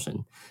is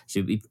emotion.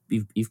 So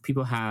if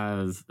people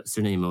have a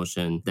certain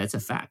emotion, that's a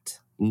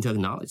fact. You need to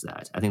acknowledge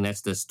that. I think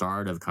that's the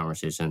start of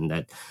conversation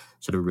that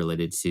sort of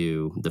related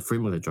to the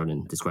framework that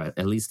Jordan described,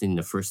 at least in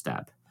the first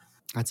step.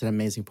 That's an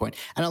amazing point.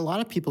 And a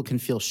lot of people can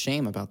feel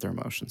shame about their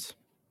emotions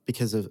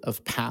because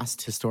of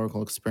past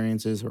historical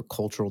experiences or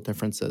cultural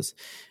differences.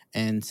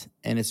 And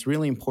it's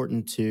really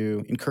important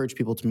to encourage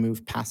people to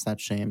move past that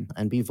shame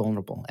and be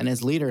vulnerable. And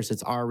as leaders,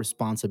 it's our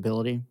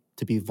responsibility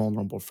to be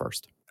vulnerable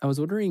first. I was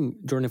wondering,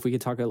 Jordan, if we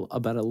could talk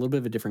about a little bit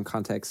of a different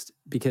context,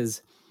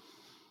 because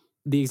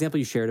the example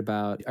you shared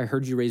about, I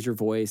heard you raise your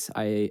voice,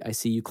 I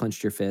see you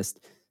clenched your fist.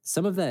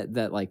 Some of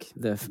that like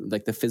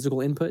the physical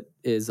input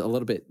is a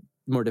little bit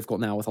more difficult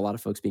now with a lot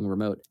of folks being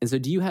remote. And so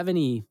do you have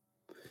any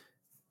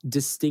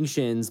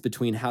distinctions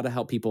between how to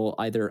help people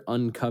either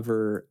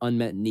uncover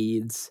unmet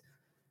needs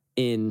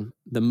in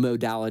the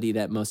modality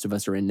that most of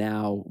us are in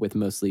now with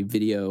mostly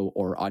video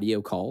or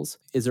audio calls?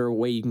 Is there a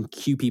way you can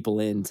cue people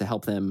in to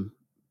help them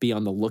be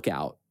on the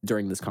lookout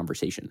during this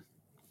conversation?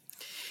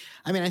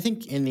 I mean, I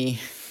think in the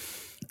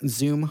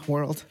Zoom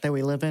world that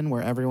we live in,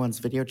 where everyone's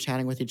video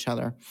chatting with each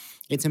other,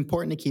 it's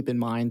important to keep in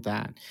mind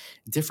that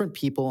different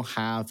people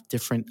have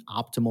different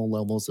optimal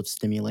levels of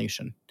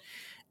stimulation.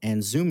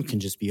 And Zoom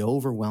can just be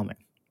overwhelming.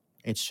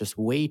 It's just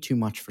way too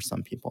much for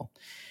some people.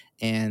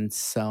 And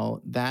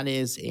so that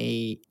is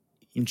a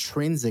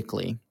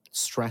intrinsically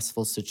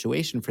stressful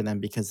situation for them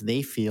because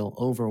they feel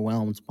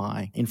overwhelmed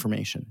by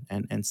information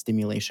and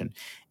stimulation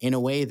in a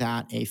way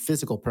that a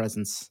physical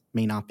presence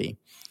may not be,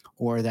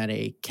 or that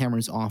a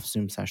cameras off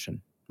Zoom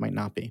session might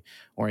not be,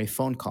 or a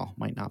phone call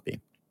might not be.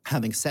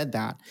 Having said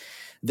that,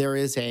 there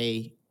is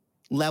a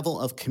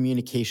level of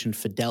communication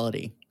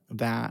fidelity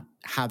that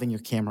having your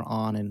camera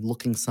on and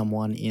looking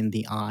someone in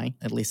the eye,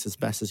 at least as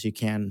best as you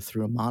can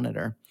through a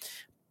monitor,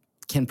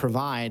 can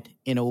provide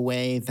in a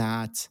way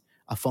that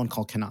a phone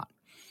call cannot.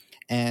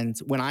 And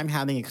when I'm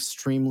having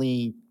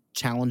extremely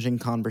challenging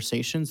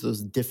conversations,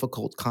 those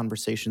difficult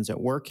conversations at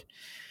work,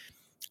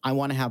 I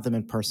want to have them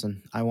in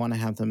person. I want to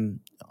have them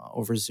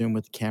over Zoom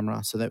with the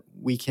camera so that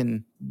you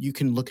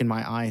can look in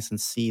my eyes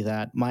and see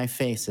that my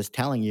face is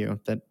telling you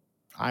that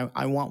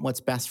I want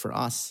what's best for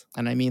us.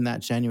 And I mean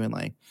that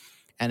genuinely.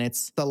 And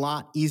it's a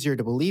lot easier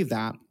to believe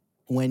that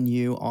when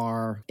you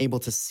are able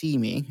to see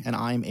me and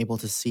I'm able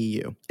to see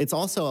you. It's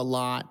also a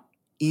lot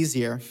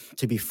easier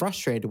to be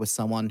frustrated with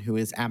someone who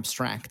is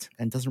abstract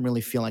and doesn't really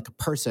feel like a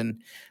person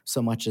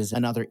so much as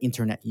another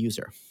internet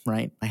user,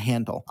 right? A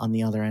handle on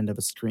the other end of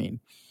a screen.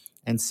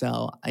 And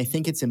so I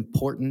think it's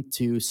important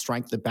to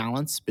strike the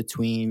balance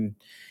between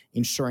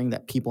ensuring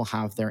that people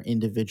have their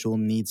individual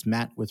needs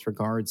met with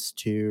regards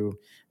to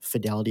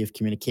fidelity of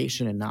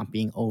communication and not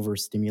being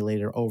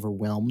overstimulated or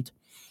overwhelmed,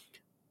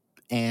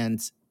 and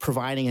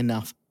providing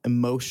enough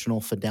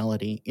emotional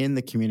fidelity in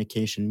the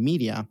communication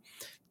media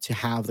to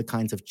have the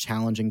kinds of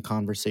challenging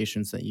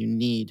conversations that you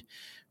need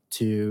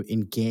to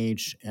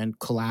engage and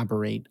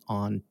collaborate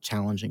on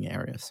challenging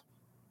areas.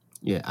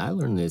 Yeah, I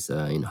learned this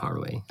in hard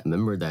way. I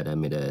remember that I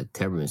made a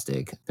terrible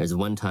mistake. There's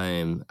one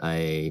time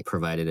I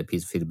provided a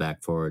piece of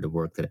feedback for the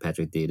work that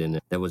Patrick did, and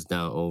that was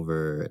done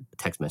over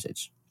text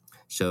message.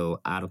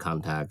 So out of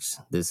context,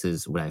 this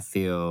is what I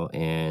feel,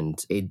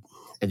 and it,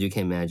 as you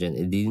can imagine,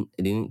 it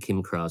didn't come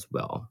across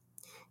well.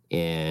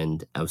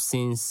 And I've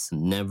since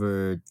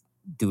never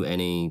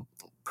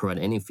provide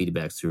any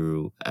feedback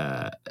through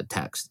a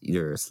text,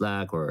 either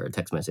Slack or a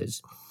text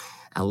message.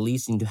 At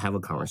least need to have a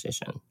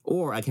conversation,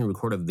 or I can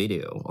record a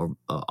video or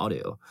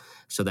audio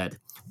so that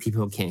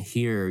people can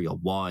hear your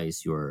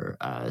voice, your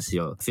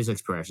physical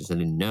expressions,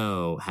 and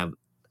have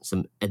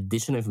some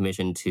additional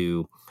information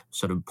to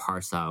sort of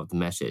parse out the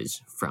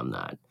message from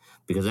that.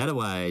 Because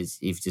otherwise,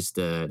 if just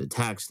the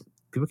text,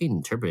 people can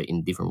interpret it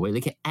in different ways. They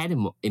can add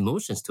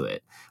emotions to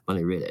it when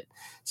they read it.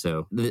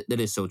 So that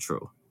is so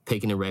true.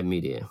 Picking the right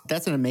media.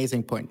 That's an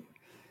amazing point.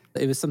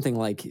 It was something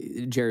like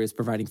Jerry was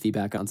providing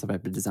feedback on some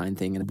type of design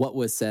thing, and what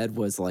was said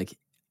was like,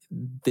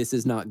 this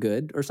is not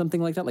good, or something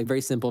like that, like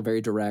very simple,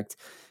 very direct.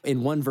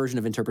 In one version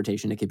of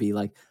interpretation, it could be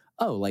like,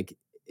 oh, like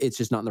it's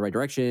just not in the right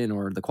direction,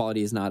 or the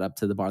quality is not up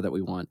to the bar that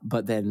we want.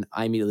 But then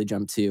I immediately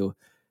jumped to,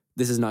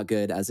 this is not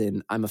good, as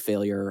in I'm a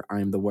failure,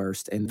 I'm the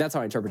worst. And that's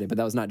how I interpreted it, but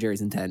that was not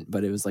Jerry's intent.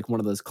 But it was like one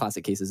of those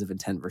classic cases of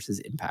intent versus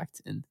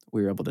impact. And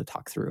we were able to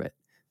talk through it,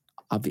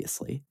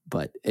 obviously.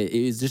 But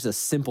it was just a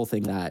simple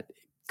thing that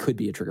could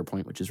be a trigger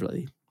point, which is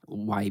really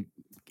why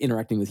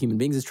interacting with human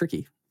beings is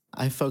tricky.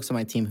 I have folks on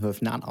my team who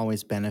have not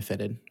always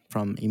benefited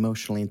from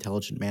emotionally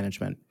intelligent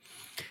management.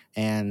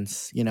 And,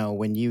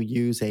 when you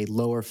use a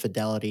lower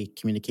fidelity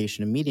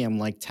communication medium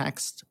like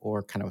text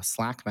or kind of a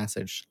Slack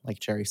message, like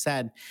Jerry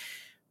said,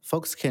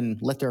 folks can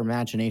let their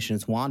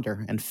imaginations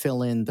wander and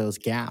fill in those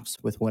gaps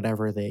with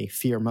whatever they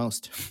fear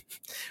most,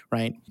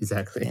 right?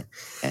 Exactly.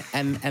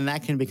 And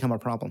that can become a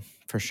problem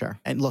for sure.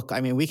 And look, I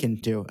mean, we can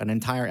do an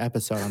entire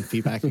episode on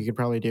feedback. We could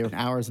probably do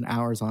hours and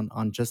hours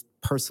on just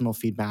personal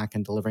feedback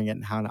and delivering it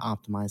and how to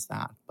optimize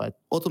that. But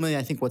ultimately,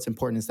 I think what's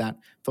important is that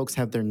folks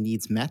have their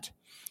needs met.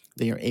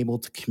 They are able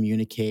to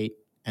communicate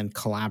and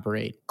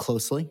collaborate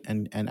closely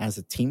and as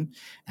a team.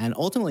 And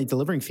ultimately,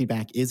 delivering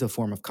feedback is a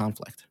form of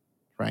conflict,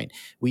 right?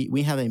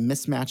 We have a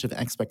mismatch of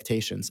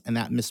expectations, and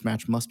that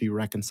mismatch must be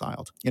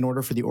reconciled in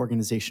order for the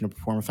organization to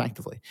perform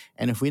effectively.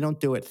 And if we don't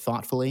do it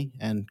thoughtfully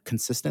and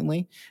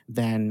consistently,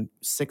 then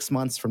 6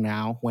 months from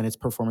now, when it's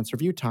performance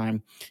review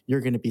time, you're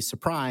going to be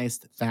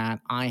surprised that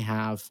I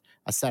have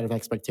a set of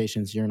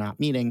expectations you're not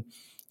meeting,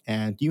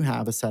 and you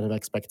have a set of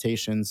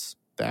expectations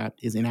that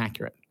is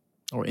inaccurate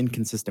or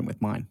inconsistent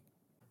with mine.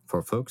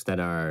 For folks that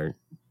are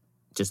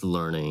just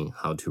learning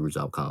how to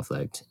resolve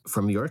conflict,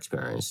 from your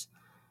experience,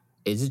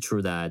 is it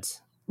true that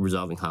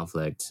resolving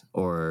conflict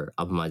or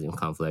optimizing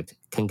conflict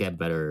can get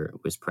better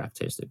with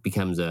practice? It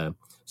becomes a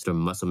sort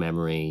of muscle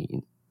memory,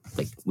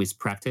 like with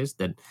practice,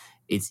 that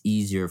it's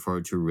easier for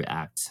it to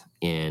react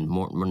and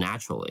more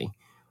naturally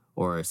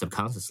or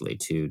subconsciously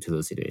to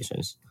those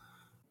situations.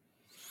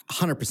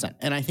 100%.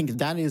 And I think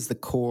that is the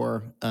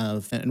core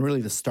of, and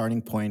really the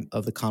starting point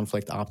of the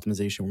conflict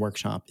optimization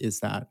workshop,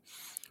 is that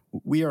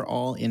we are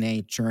all in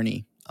a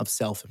journey of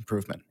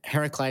self-improvement.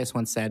 Heraclius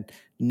once said,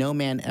 "No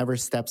man ever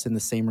steps in the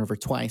same river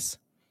twice,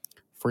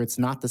 for it's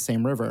not the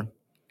same river,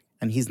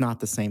 and he's not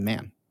the same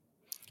man."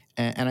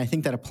 And I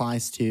think that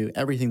applies to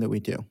everything that we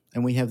do.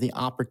 And we have the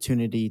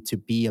opportunity to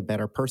be a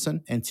better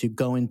person and to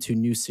go into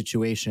new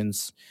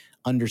situations,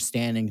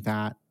 understanding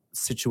that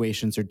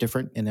situations are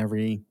different in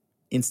every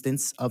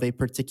instance of a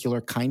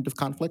particular kind of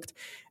conflict.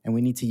 And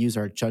we need to use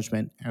our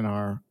judgment and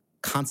our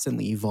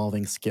constantly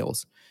evolving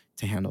skills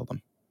to handle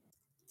them.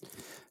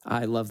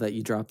 I love that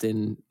you dropped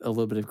in a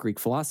little bit of Greek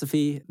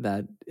philosophy.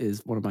 That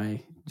is one of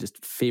my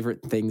just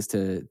favorite things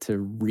to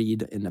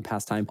read in the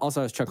past time. Also,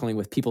 I was chuckling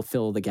with people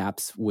fill the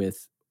gaps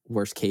with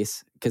worst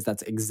case, because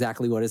that's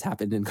exactly what has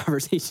happened in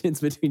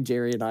conversations between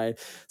Jerry and I.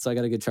 So I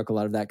got a good chuckle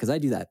out of that, because I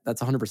do that.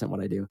 That's 100% what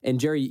I do. And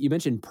Jerry, you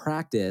mentioned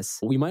practice.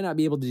 We might not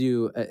be able to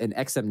do an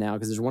XM now,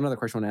 because there's one other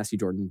question I want to ask you,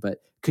 Jordan, but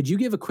could you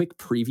give a quick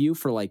preview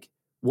for like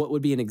what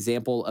would be an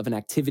example of an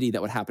activity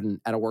that would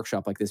happen at a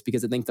workshop like this?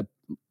 Because I think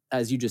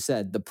as you just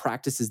said, the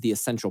practice is the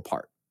essential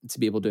part to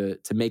be able to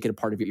make it a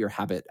part of your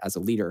habit as a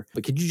leader.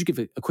 But could you just give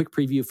a quick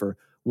preview for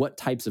what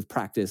types of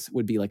practice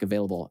would be like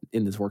available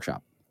in this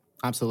workshop?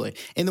 Absolutely.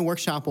 In the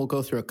workshop, we'll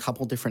go through a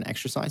couple different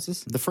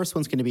exercises. The first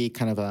one's going to be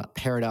kind of a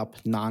paired up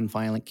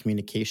nonviolent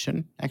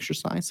communication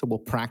exercise. So we'll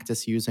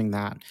practice using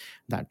that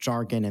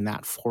jargon and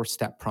that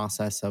 4-step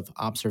process of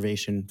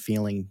observation,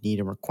 feeling, need,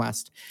 and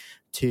request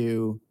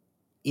to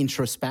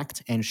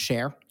introspect and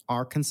share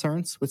our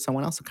concerns with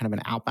someone else, kind of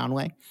an outbound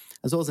way,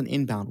 as well as an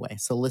inbound way.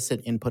 Solicit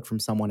input from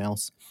someone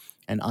else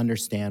and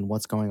understand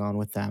what's going on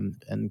with them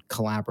and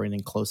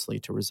collaborating closely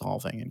to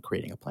resolving and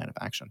creating a plan of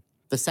action.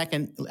 The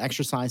second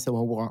exercise that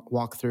we'll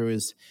walk through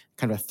is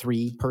kind of a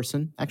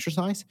 3-person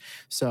exercise.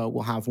 So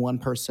we'll have one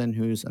person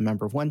who's a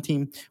member of one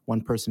team,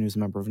 one person who's a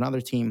member of another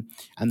team,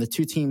 and the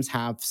 2 teams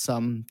have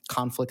some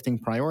conflicting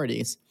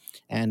priorities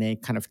and a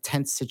kind of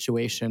tense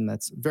situation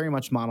that's very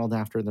much modeled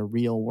after the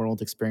real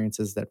world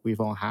experiences that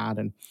we've all had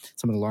and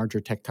some of the larger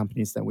tech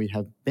companies that we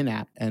have been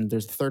at. And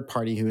there's a third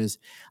party who is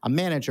a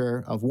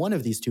manager of one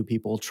of these 2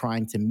 people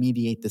trying to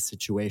mediate the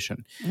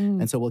situation.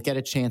 And so we'll get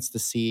a chance to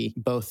see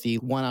both the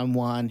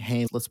one-on-one,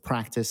 hey, let's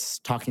practice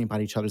talking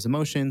about each other's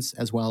emotions,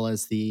 as well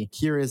as the,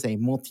 here is a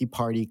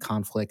multi-party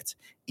conflict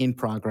in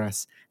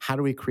progress. How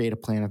do we create a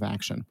plan of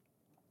action?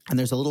 And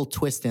there's a little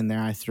twist in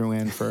there I threw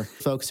in for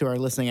folks who are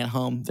listening at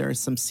home. There's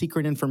some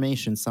secret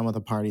information some of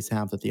the parties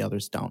have that the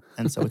others don't.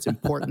 And so it's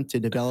important to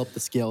develop the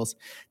skills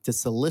to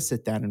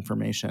solicit that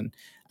information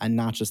and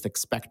not just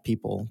expect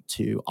people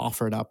to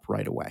offer it up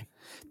right away.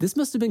 This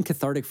must have been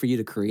cathartic for you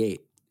to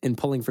create, in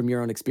pulling from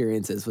your own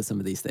experiences with some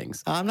of these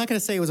things. I'm not going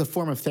to say it was a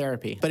form of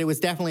therapy, but it was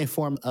definitely a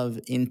form of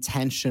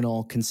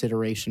intentional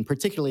consideration,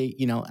 particularly,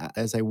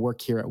 as I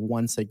work here at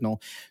One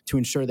Signal, to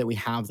ensure that we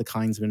have the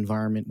kinds of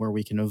environment where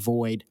we can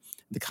avoid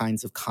the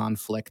kinds of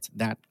conflict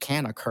that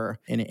can occur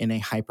in a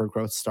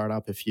hyper-growth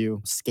startup if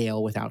you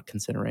scale without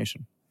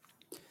consideration.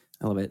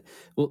 I love it.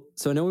 Well,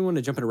 so I know we want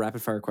to jump into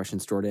rapid-fire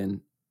questions,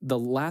 Jordan. The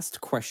last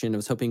question, I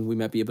was hoping we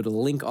might be able to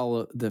link all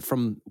of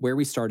from where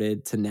we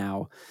started to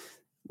now.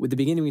 With the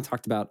beginning, we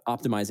talked about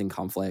optimizing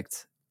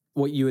conflict.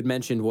 What you had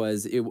mentioned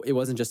was it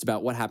wasn't just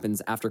about what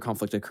happens after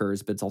conflict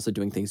occurs, but it's also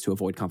doing things to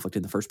avoid conflict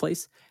in the first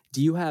place.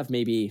 Do you have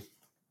maybe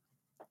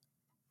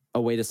a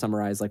way to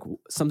summarize like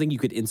something you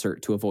could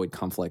insert to avoid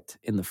conflict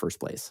in the first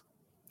place?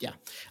 Yeah,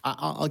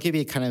 I'll give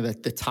you kind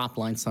of the top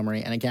line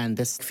summary. And again,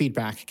 this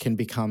feedback can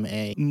become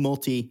a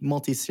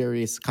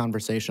multi-series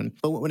conversation.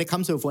 But when it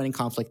comes to avoiding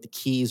conflict, the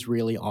keys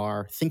really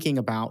are thinking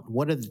about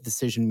what are the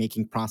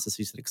decision-making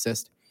processes that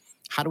exist.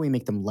 How do we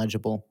make them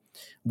legible?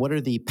 What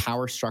are the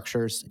power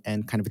structures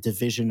and kind of a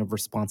division of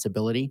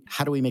responsibility?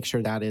 How do we make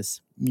sure that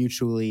is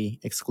mutually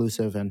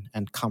exclusive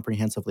and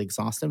comprehensively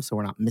exhaustive so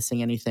we're not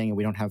missing anything and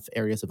we don't have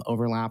areas of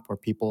overlap where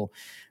people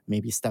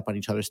maybe step on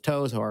each other's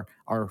toes or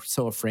are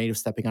so afraid of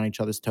stepping on each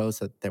other's toes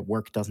that their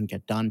work doesn't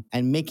get done?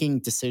 And making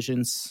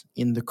decisions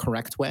in the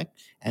correct way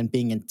and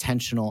being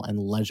intentional and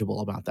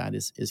legible about that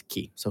is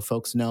key. So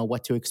folks know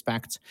what to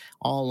expect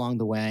all along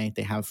the way.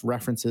 They have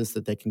references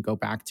that they can go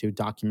back to,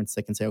 documents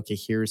that can say, okay,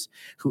 here's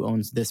who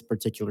owns this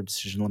particular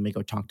decision. Let me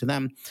go talk to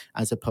them,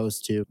 as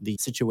opposed to the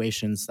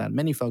situations that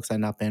many folks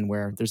end up in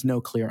where there's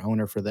no clear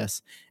owner for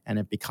this, and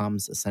it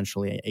becomes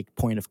essentially a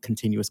point of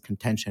continuous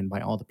contention by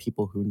all the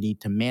people who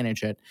need to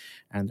manage it,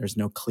 and there's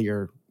no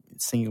clear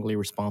singularly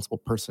responsible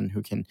person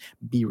who can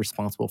be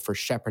responsible for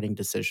shepherding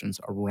decisions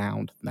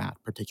around that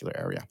particular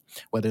area,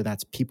 whether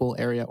that's people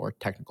area or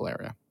technical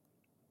area.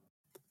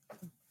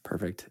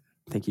 Perfect.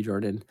 Thank you,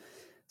 Jordan.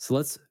 So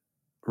let's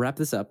wrap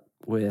this up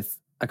with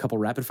a couple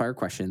rapid fire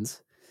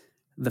questions.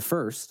 The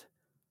first,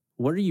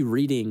 what are you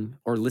reading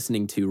or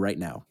listening to right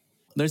now?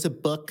 There's a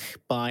book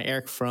by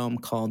Eric Fromm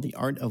called The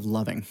Art of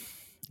Loving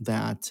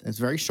that is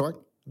very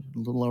short, a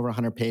little over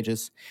 100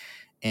 pages,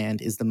 and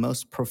is the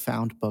most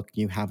profound book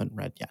you haven't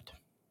read yet.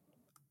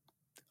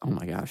 Oh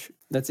my gosh.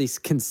 That's a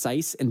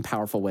concise and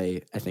powerful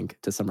way, I think,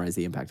 to summarize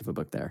the impact of a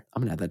book there.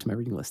 I'm going to add that to my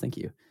reading list. Thank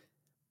you.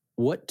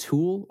 What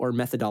tool or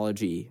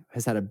methodology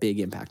has had a big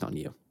impact on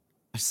you?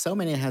 So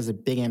many has a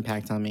big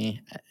impact on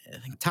me. I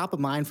think top of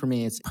mind for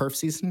me is perf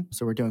season.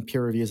 So we're doing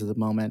peer reviews at the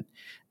moment.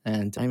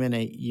 And I'm in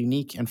a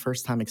unique and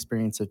first-time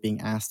experience of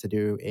being asked to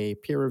do a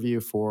peer review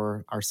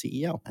for our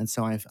CEO. And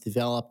so I've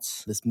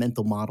developed this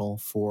mental model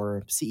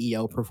for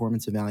CEO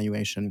performance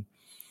evaluation,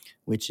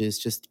 which is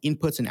just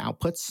inputs and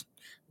outputs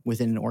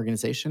within an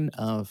organization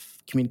of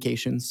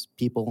communications,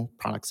 people,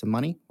 products, and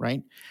money,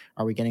 right?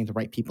 Are we getting the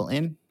right people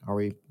in? Are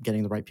we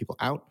getting the right people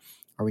out?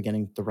 Are we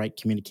getting the right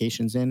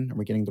communications in? Are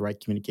we getting the right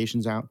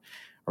communications out?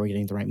 Are we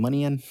getting the right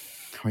money in?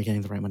 Are we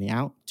getting the right money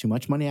out? Too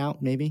much money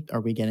out, maybe? Are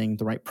we getting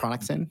the right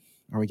products in?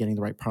 Are we getting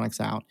the right products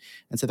out?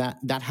 And so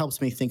that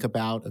helps me think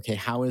about, okay,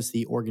 how is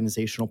the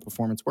organizational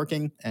performance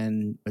working?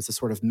 And it's a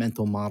sort of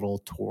mental model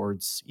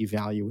towards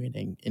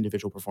evaluating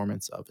individual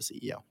performance of a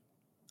CEO.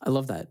 I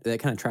love that.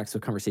 That kind of tracks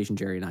with a conversation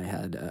Jerry and I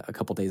had a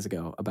couple days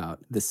ago about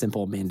the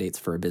simple mandates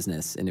for a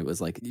business. And it was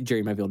like,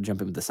 Jerry might be able to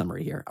jump in with the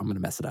summary here. I'm going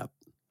to mess it up.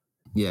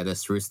 Yeah,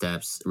 that's 3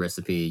 steps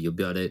recipe. You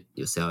build it,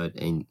 you sell it,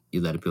 and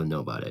you let people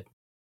know about it.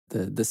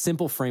 The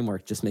simple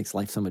framework just makes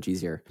life so much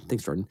easier.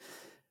 Thanks, Jordan.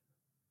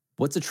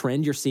 What's a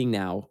trend you're seeing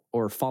now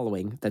or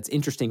following that's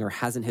interesting or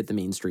hasn't hit the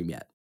mainstream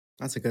yet?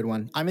 That's a good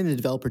one. I'm in the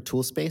developer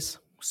tool space.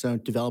 So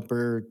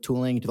developer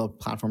tooling, developer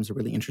platforms are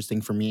really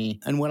interesting for me.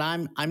 And what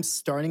I'm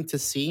starting to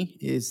see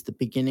is the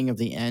beginning of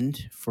the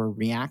end for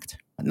React.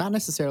 Not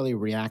necessarily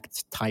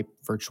React type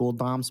virtual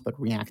DOMs, but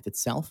React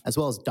itself, as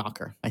well as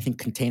Docker. I think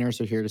containers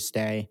are here to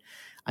stay.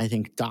 I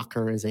think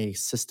Docker as a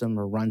system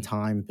or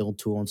runtime, build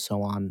tool, and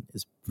so on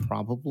is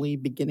probably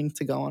beginning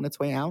to go on its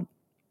way out.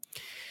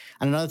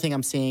 And another thing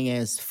I'm seeing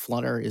is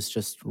Flutter is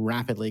just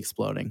rapidly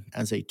exploding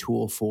as a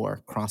tool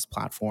for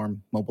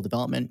cross-platform mobile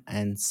development.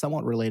 And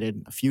somewhat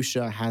related,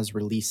 Fuchsia has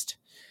released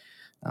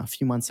a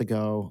few months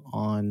ago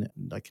on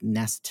like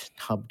Nest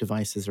Hub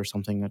devices or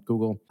something at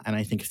Google. And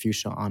I think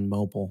Fuchsia on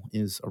mobile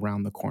is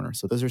around the corner.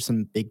 So those are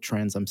some big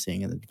trends I'm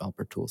seeing in the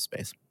developer tool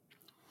space.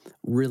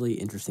 Really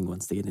interesting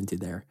ones to get into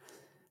there.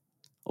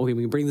 Okay,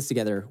 we can bring this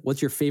together.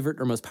 What's your favorite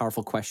or most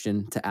powerful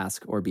question to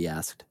ask or be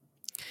asked?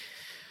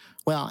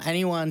 Well,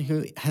 anyone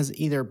who has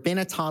either been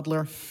a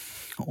toddler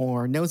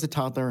or knows a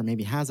toddler or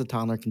maybe has a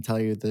toddler can tell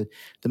you the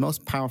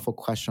most powerful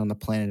question on the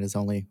planet is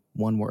only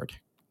one word: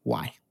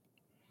 why?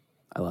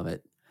 I love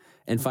it.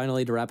 And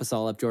finally, to wrap us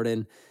all up,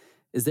 Jordan,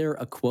 is there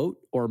a quote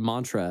or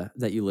mantra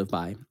that you live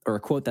by, or a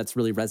quote that's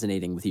really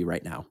resonating with you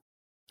right now?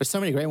 There's so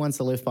many great ones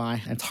to live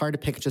by. It's hard to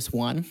pick just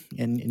one.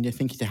 And you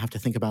think you'd have to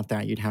think about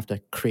that. You'd have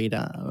to create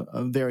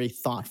a very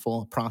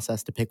thoughtful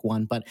process to pick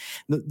one. But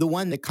the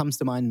one that comes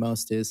to mind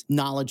most is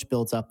knowledge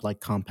builds up like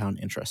compound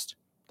interest.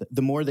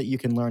 The more that you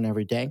can learn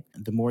every day,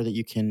 the more that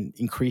you can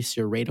increase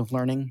your rate of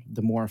learning,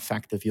 the more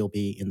effective you'll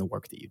be in the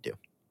work that you do.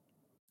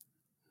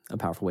 A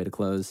powerful way to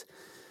close.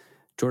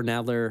 Jordan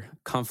Adler,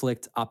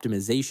 conflict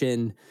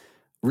optimization.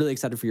 Really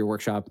excited for your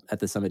workshop at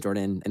the summit,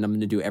 Jordan, and I'm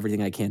going to do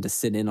everything I can to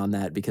sit in on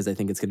that because I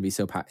think it's going to be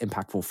so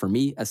impactful for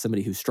me as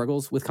somebody who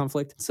struggles with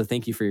conflict. So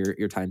thank you for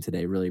your time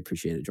today. Really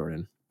appreciate it,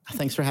 Jordan.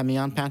 Thanks for having me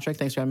on, Patrick.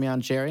 Thanks for having me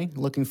on, Jerry.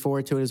 Looking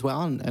forward to it as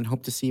well and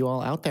hope to see you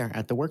all out there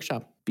at the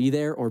workshop. Be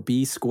there or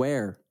be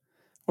square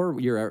or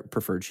your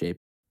preferred shape.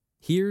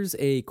 Here's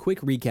a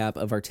quick recap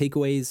of our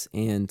takeaways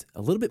and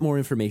a little bit more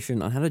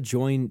information on how to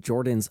join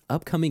Jordan's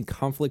upcoming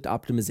conflict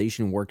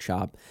optimization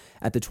workshop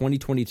at the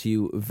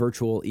 2022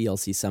 Virtual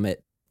ELC Summit.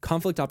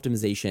 Conflict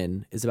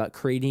optimization is about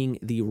creating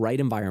the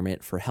right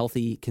environment for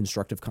healthy,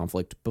 constructive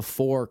conflict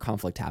before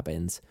conflict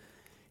happens.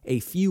 A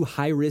few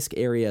high-risk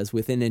areas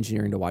within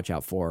engineering to watch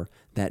out for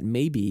that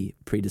may be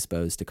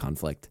predisposed to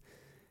conflict.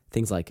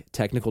 Things like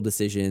technical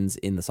decisions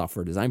in the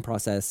software design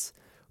process,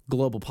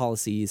 global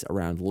policies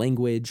around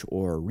language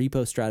or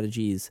repo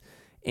strategies,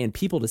 and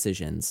people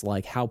decisions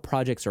like how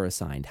projects are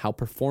assigned, how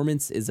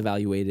performance is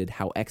evaluated,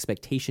 how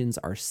expectations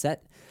are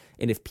set,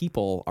 and if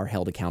people are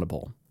held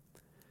accountable.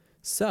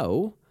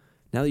 So,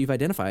 now that you've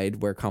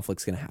identified where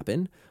conflict's going to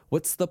happen,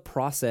 what's the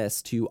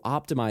process to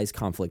optimize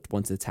conflict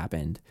once it's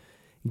happened?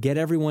 Get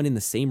everyone in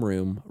the same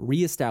room,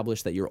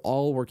 reestablish that you're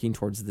all working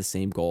towards the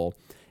same goal,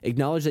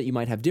 acknowledge that you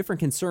might have different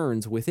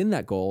concerns within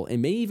that goal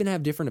and may even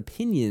have different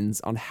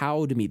opinions on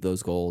how to meet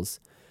those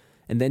goals,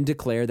 and then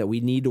declare that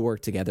we need to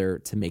work together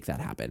to make that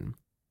happen.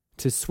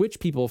 To switch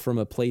people from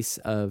a place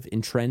of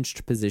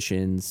entrenched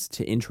positions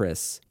to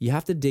interests, you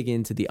have to dig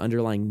into the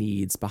underlying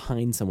needs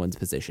behind someone's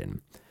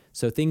position.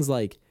 So things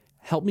like,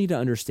 help me to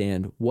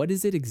understand what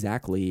is it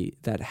exactly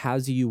that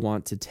has you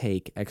want to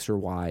take X or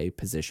Y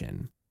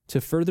position.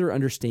 To further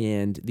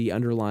understand the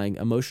underlying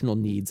emotional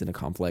needs in a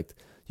conflict,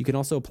 you can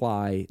also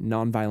apply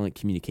nonviolent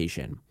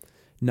communication.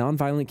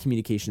 Nonviolent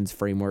communication's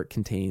framework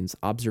contains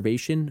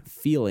observation,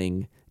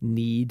 feeling,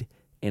 need,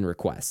 and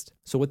request.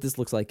 So what this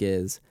looks like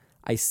is,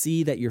 I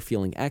see that you're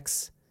feeling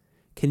X.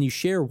 Can you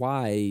share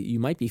why you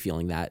might be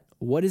feeling that?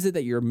 What is it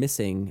that you're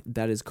missing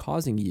that is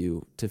causing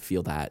you to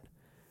feel that?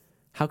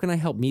 How can I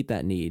help meet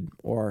that need?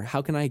 Or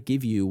how can I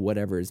give you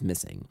whatever is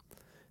missing?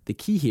 The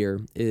key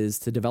here is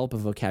to develop a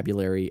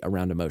vocabulary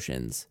around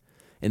emotions.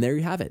 And there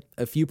you have it,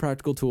 a few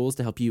practical tools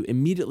to help you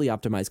immediately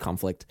optimize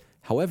conflict.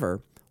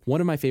 However,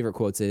 one of my favorite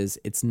quotes is,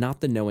 it's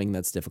not the knowing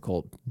that's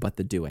difficult, but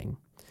the doing.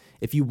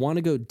 If you want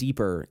to go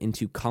deeper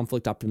into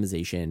conflict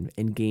optimization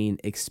and gain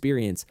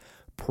experience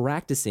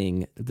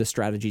practicing the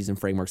strategies and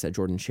frameworks that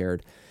Jordan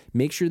shared,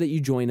 make sure that you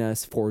join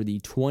us for the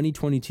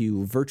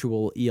 2022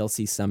 Virtual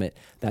ELC Summit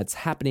that's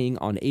happening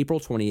on April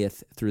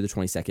 20th through the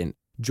 22nd.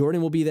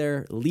 Jordan will be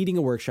there leading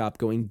a workshop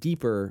going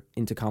deeper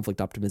into conflict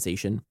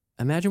optimization.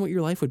 Imagine what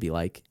your life would be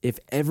like if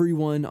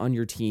everyone on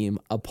your team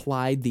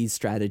applied these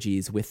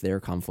strategies with their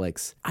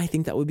conflicts. I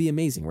think that would be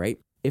amazing, right?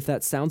 If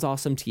that sounds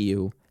awesome to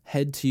you,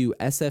 head to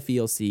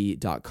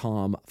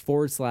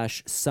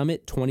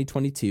sfelc.com/summit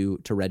 2022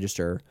 to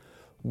register.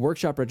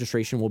 Workshop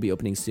registration will be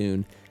opening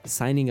soon.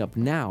 Signing up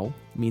now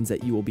means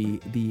that you will be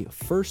the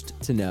first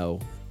to know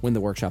when the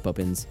workshop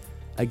opens.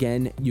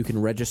 Again, you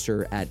can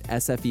register at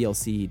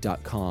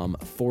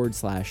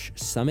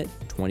sfelc.com/summit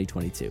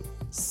 2022.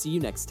 See you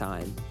next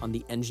time on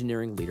the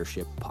Engineering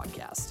Leadership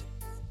Podcast.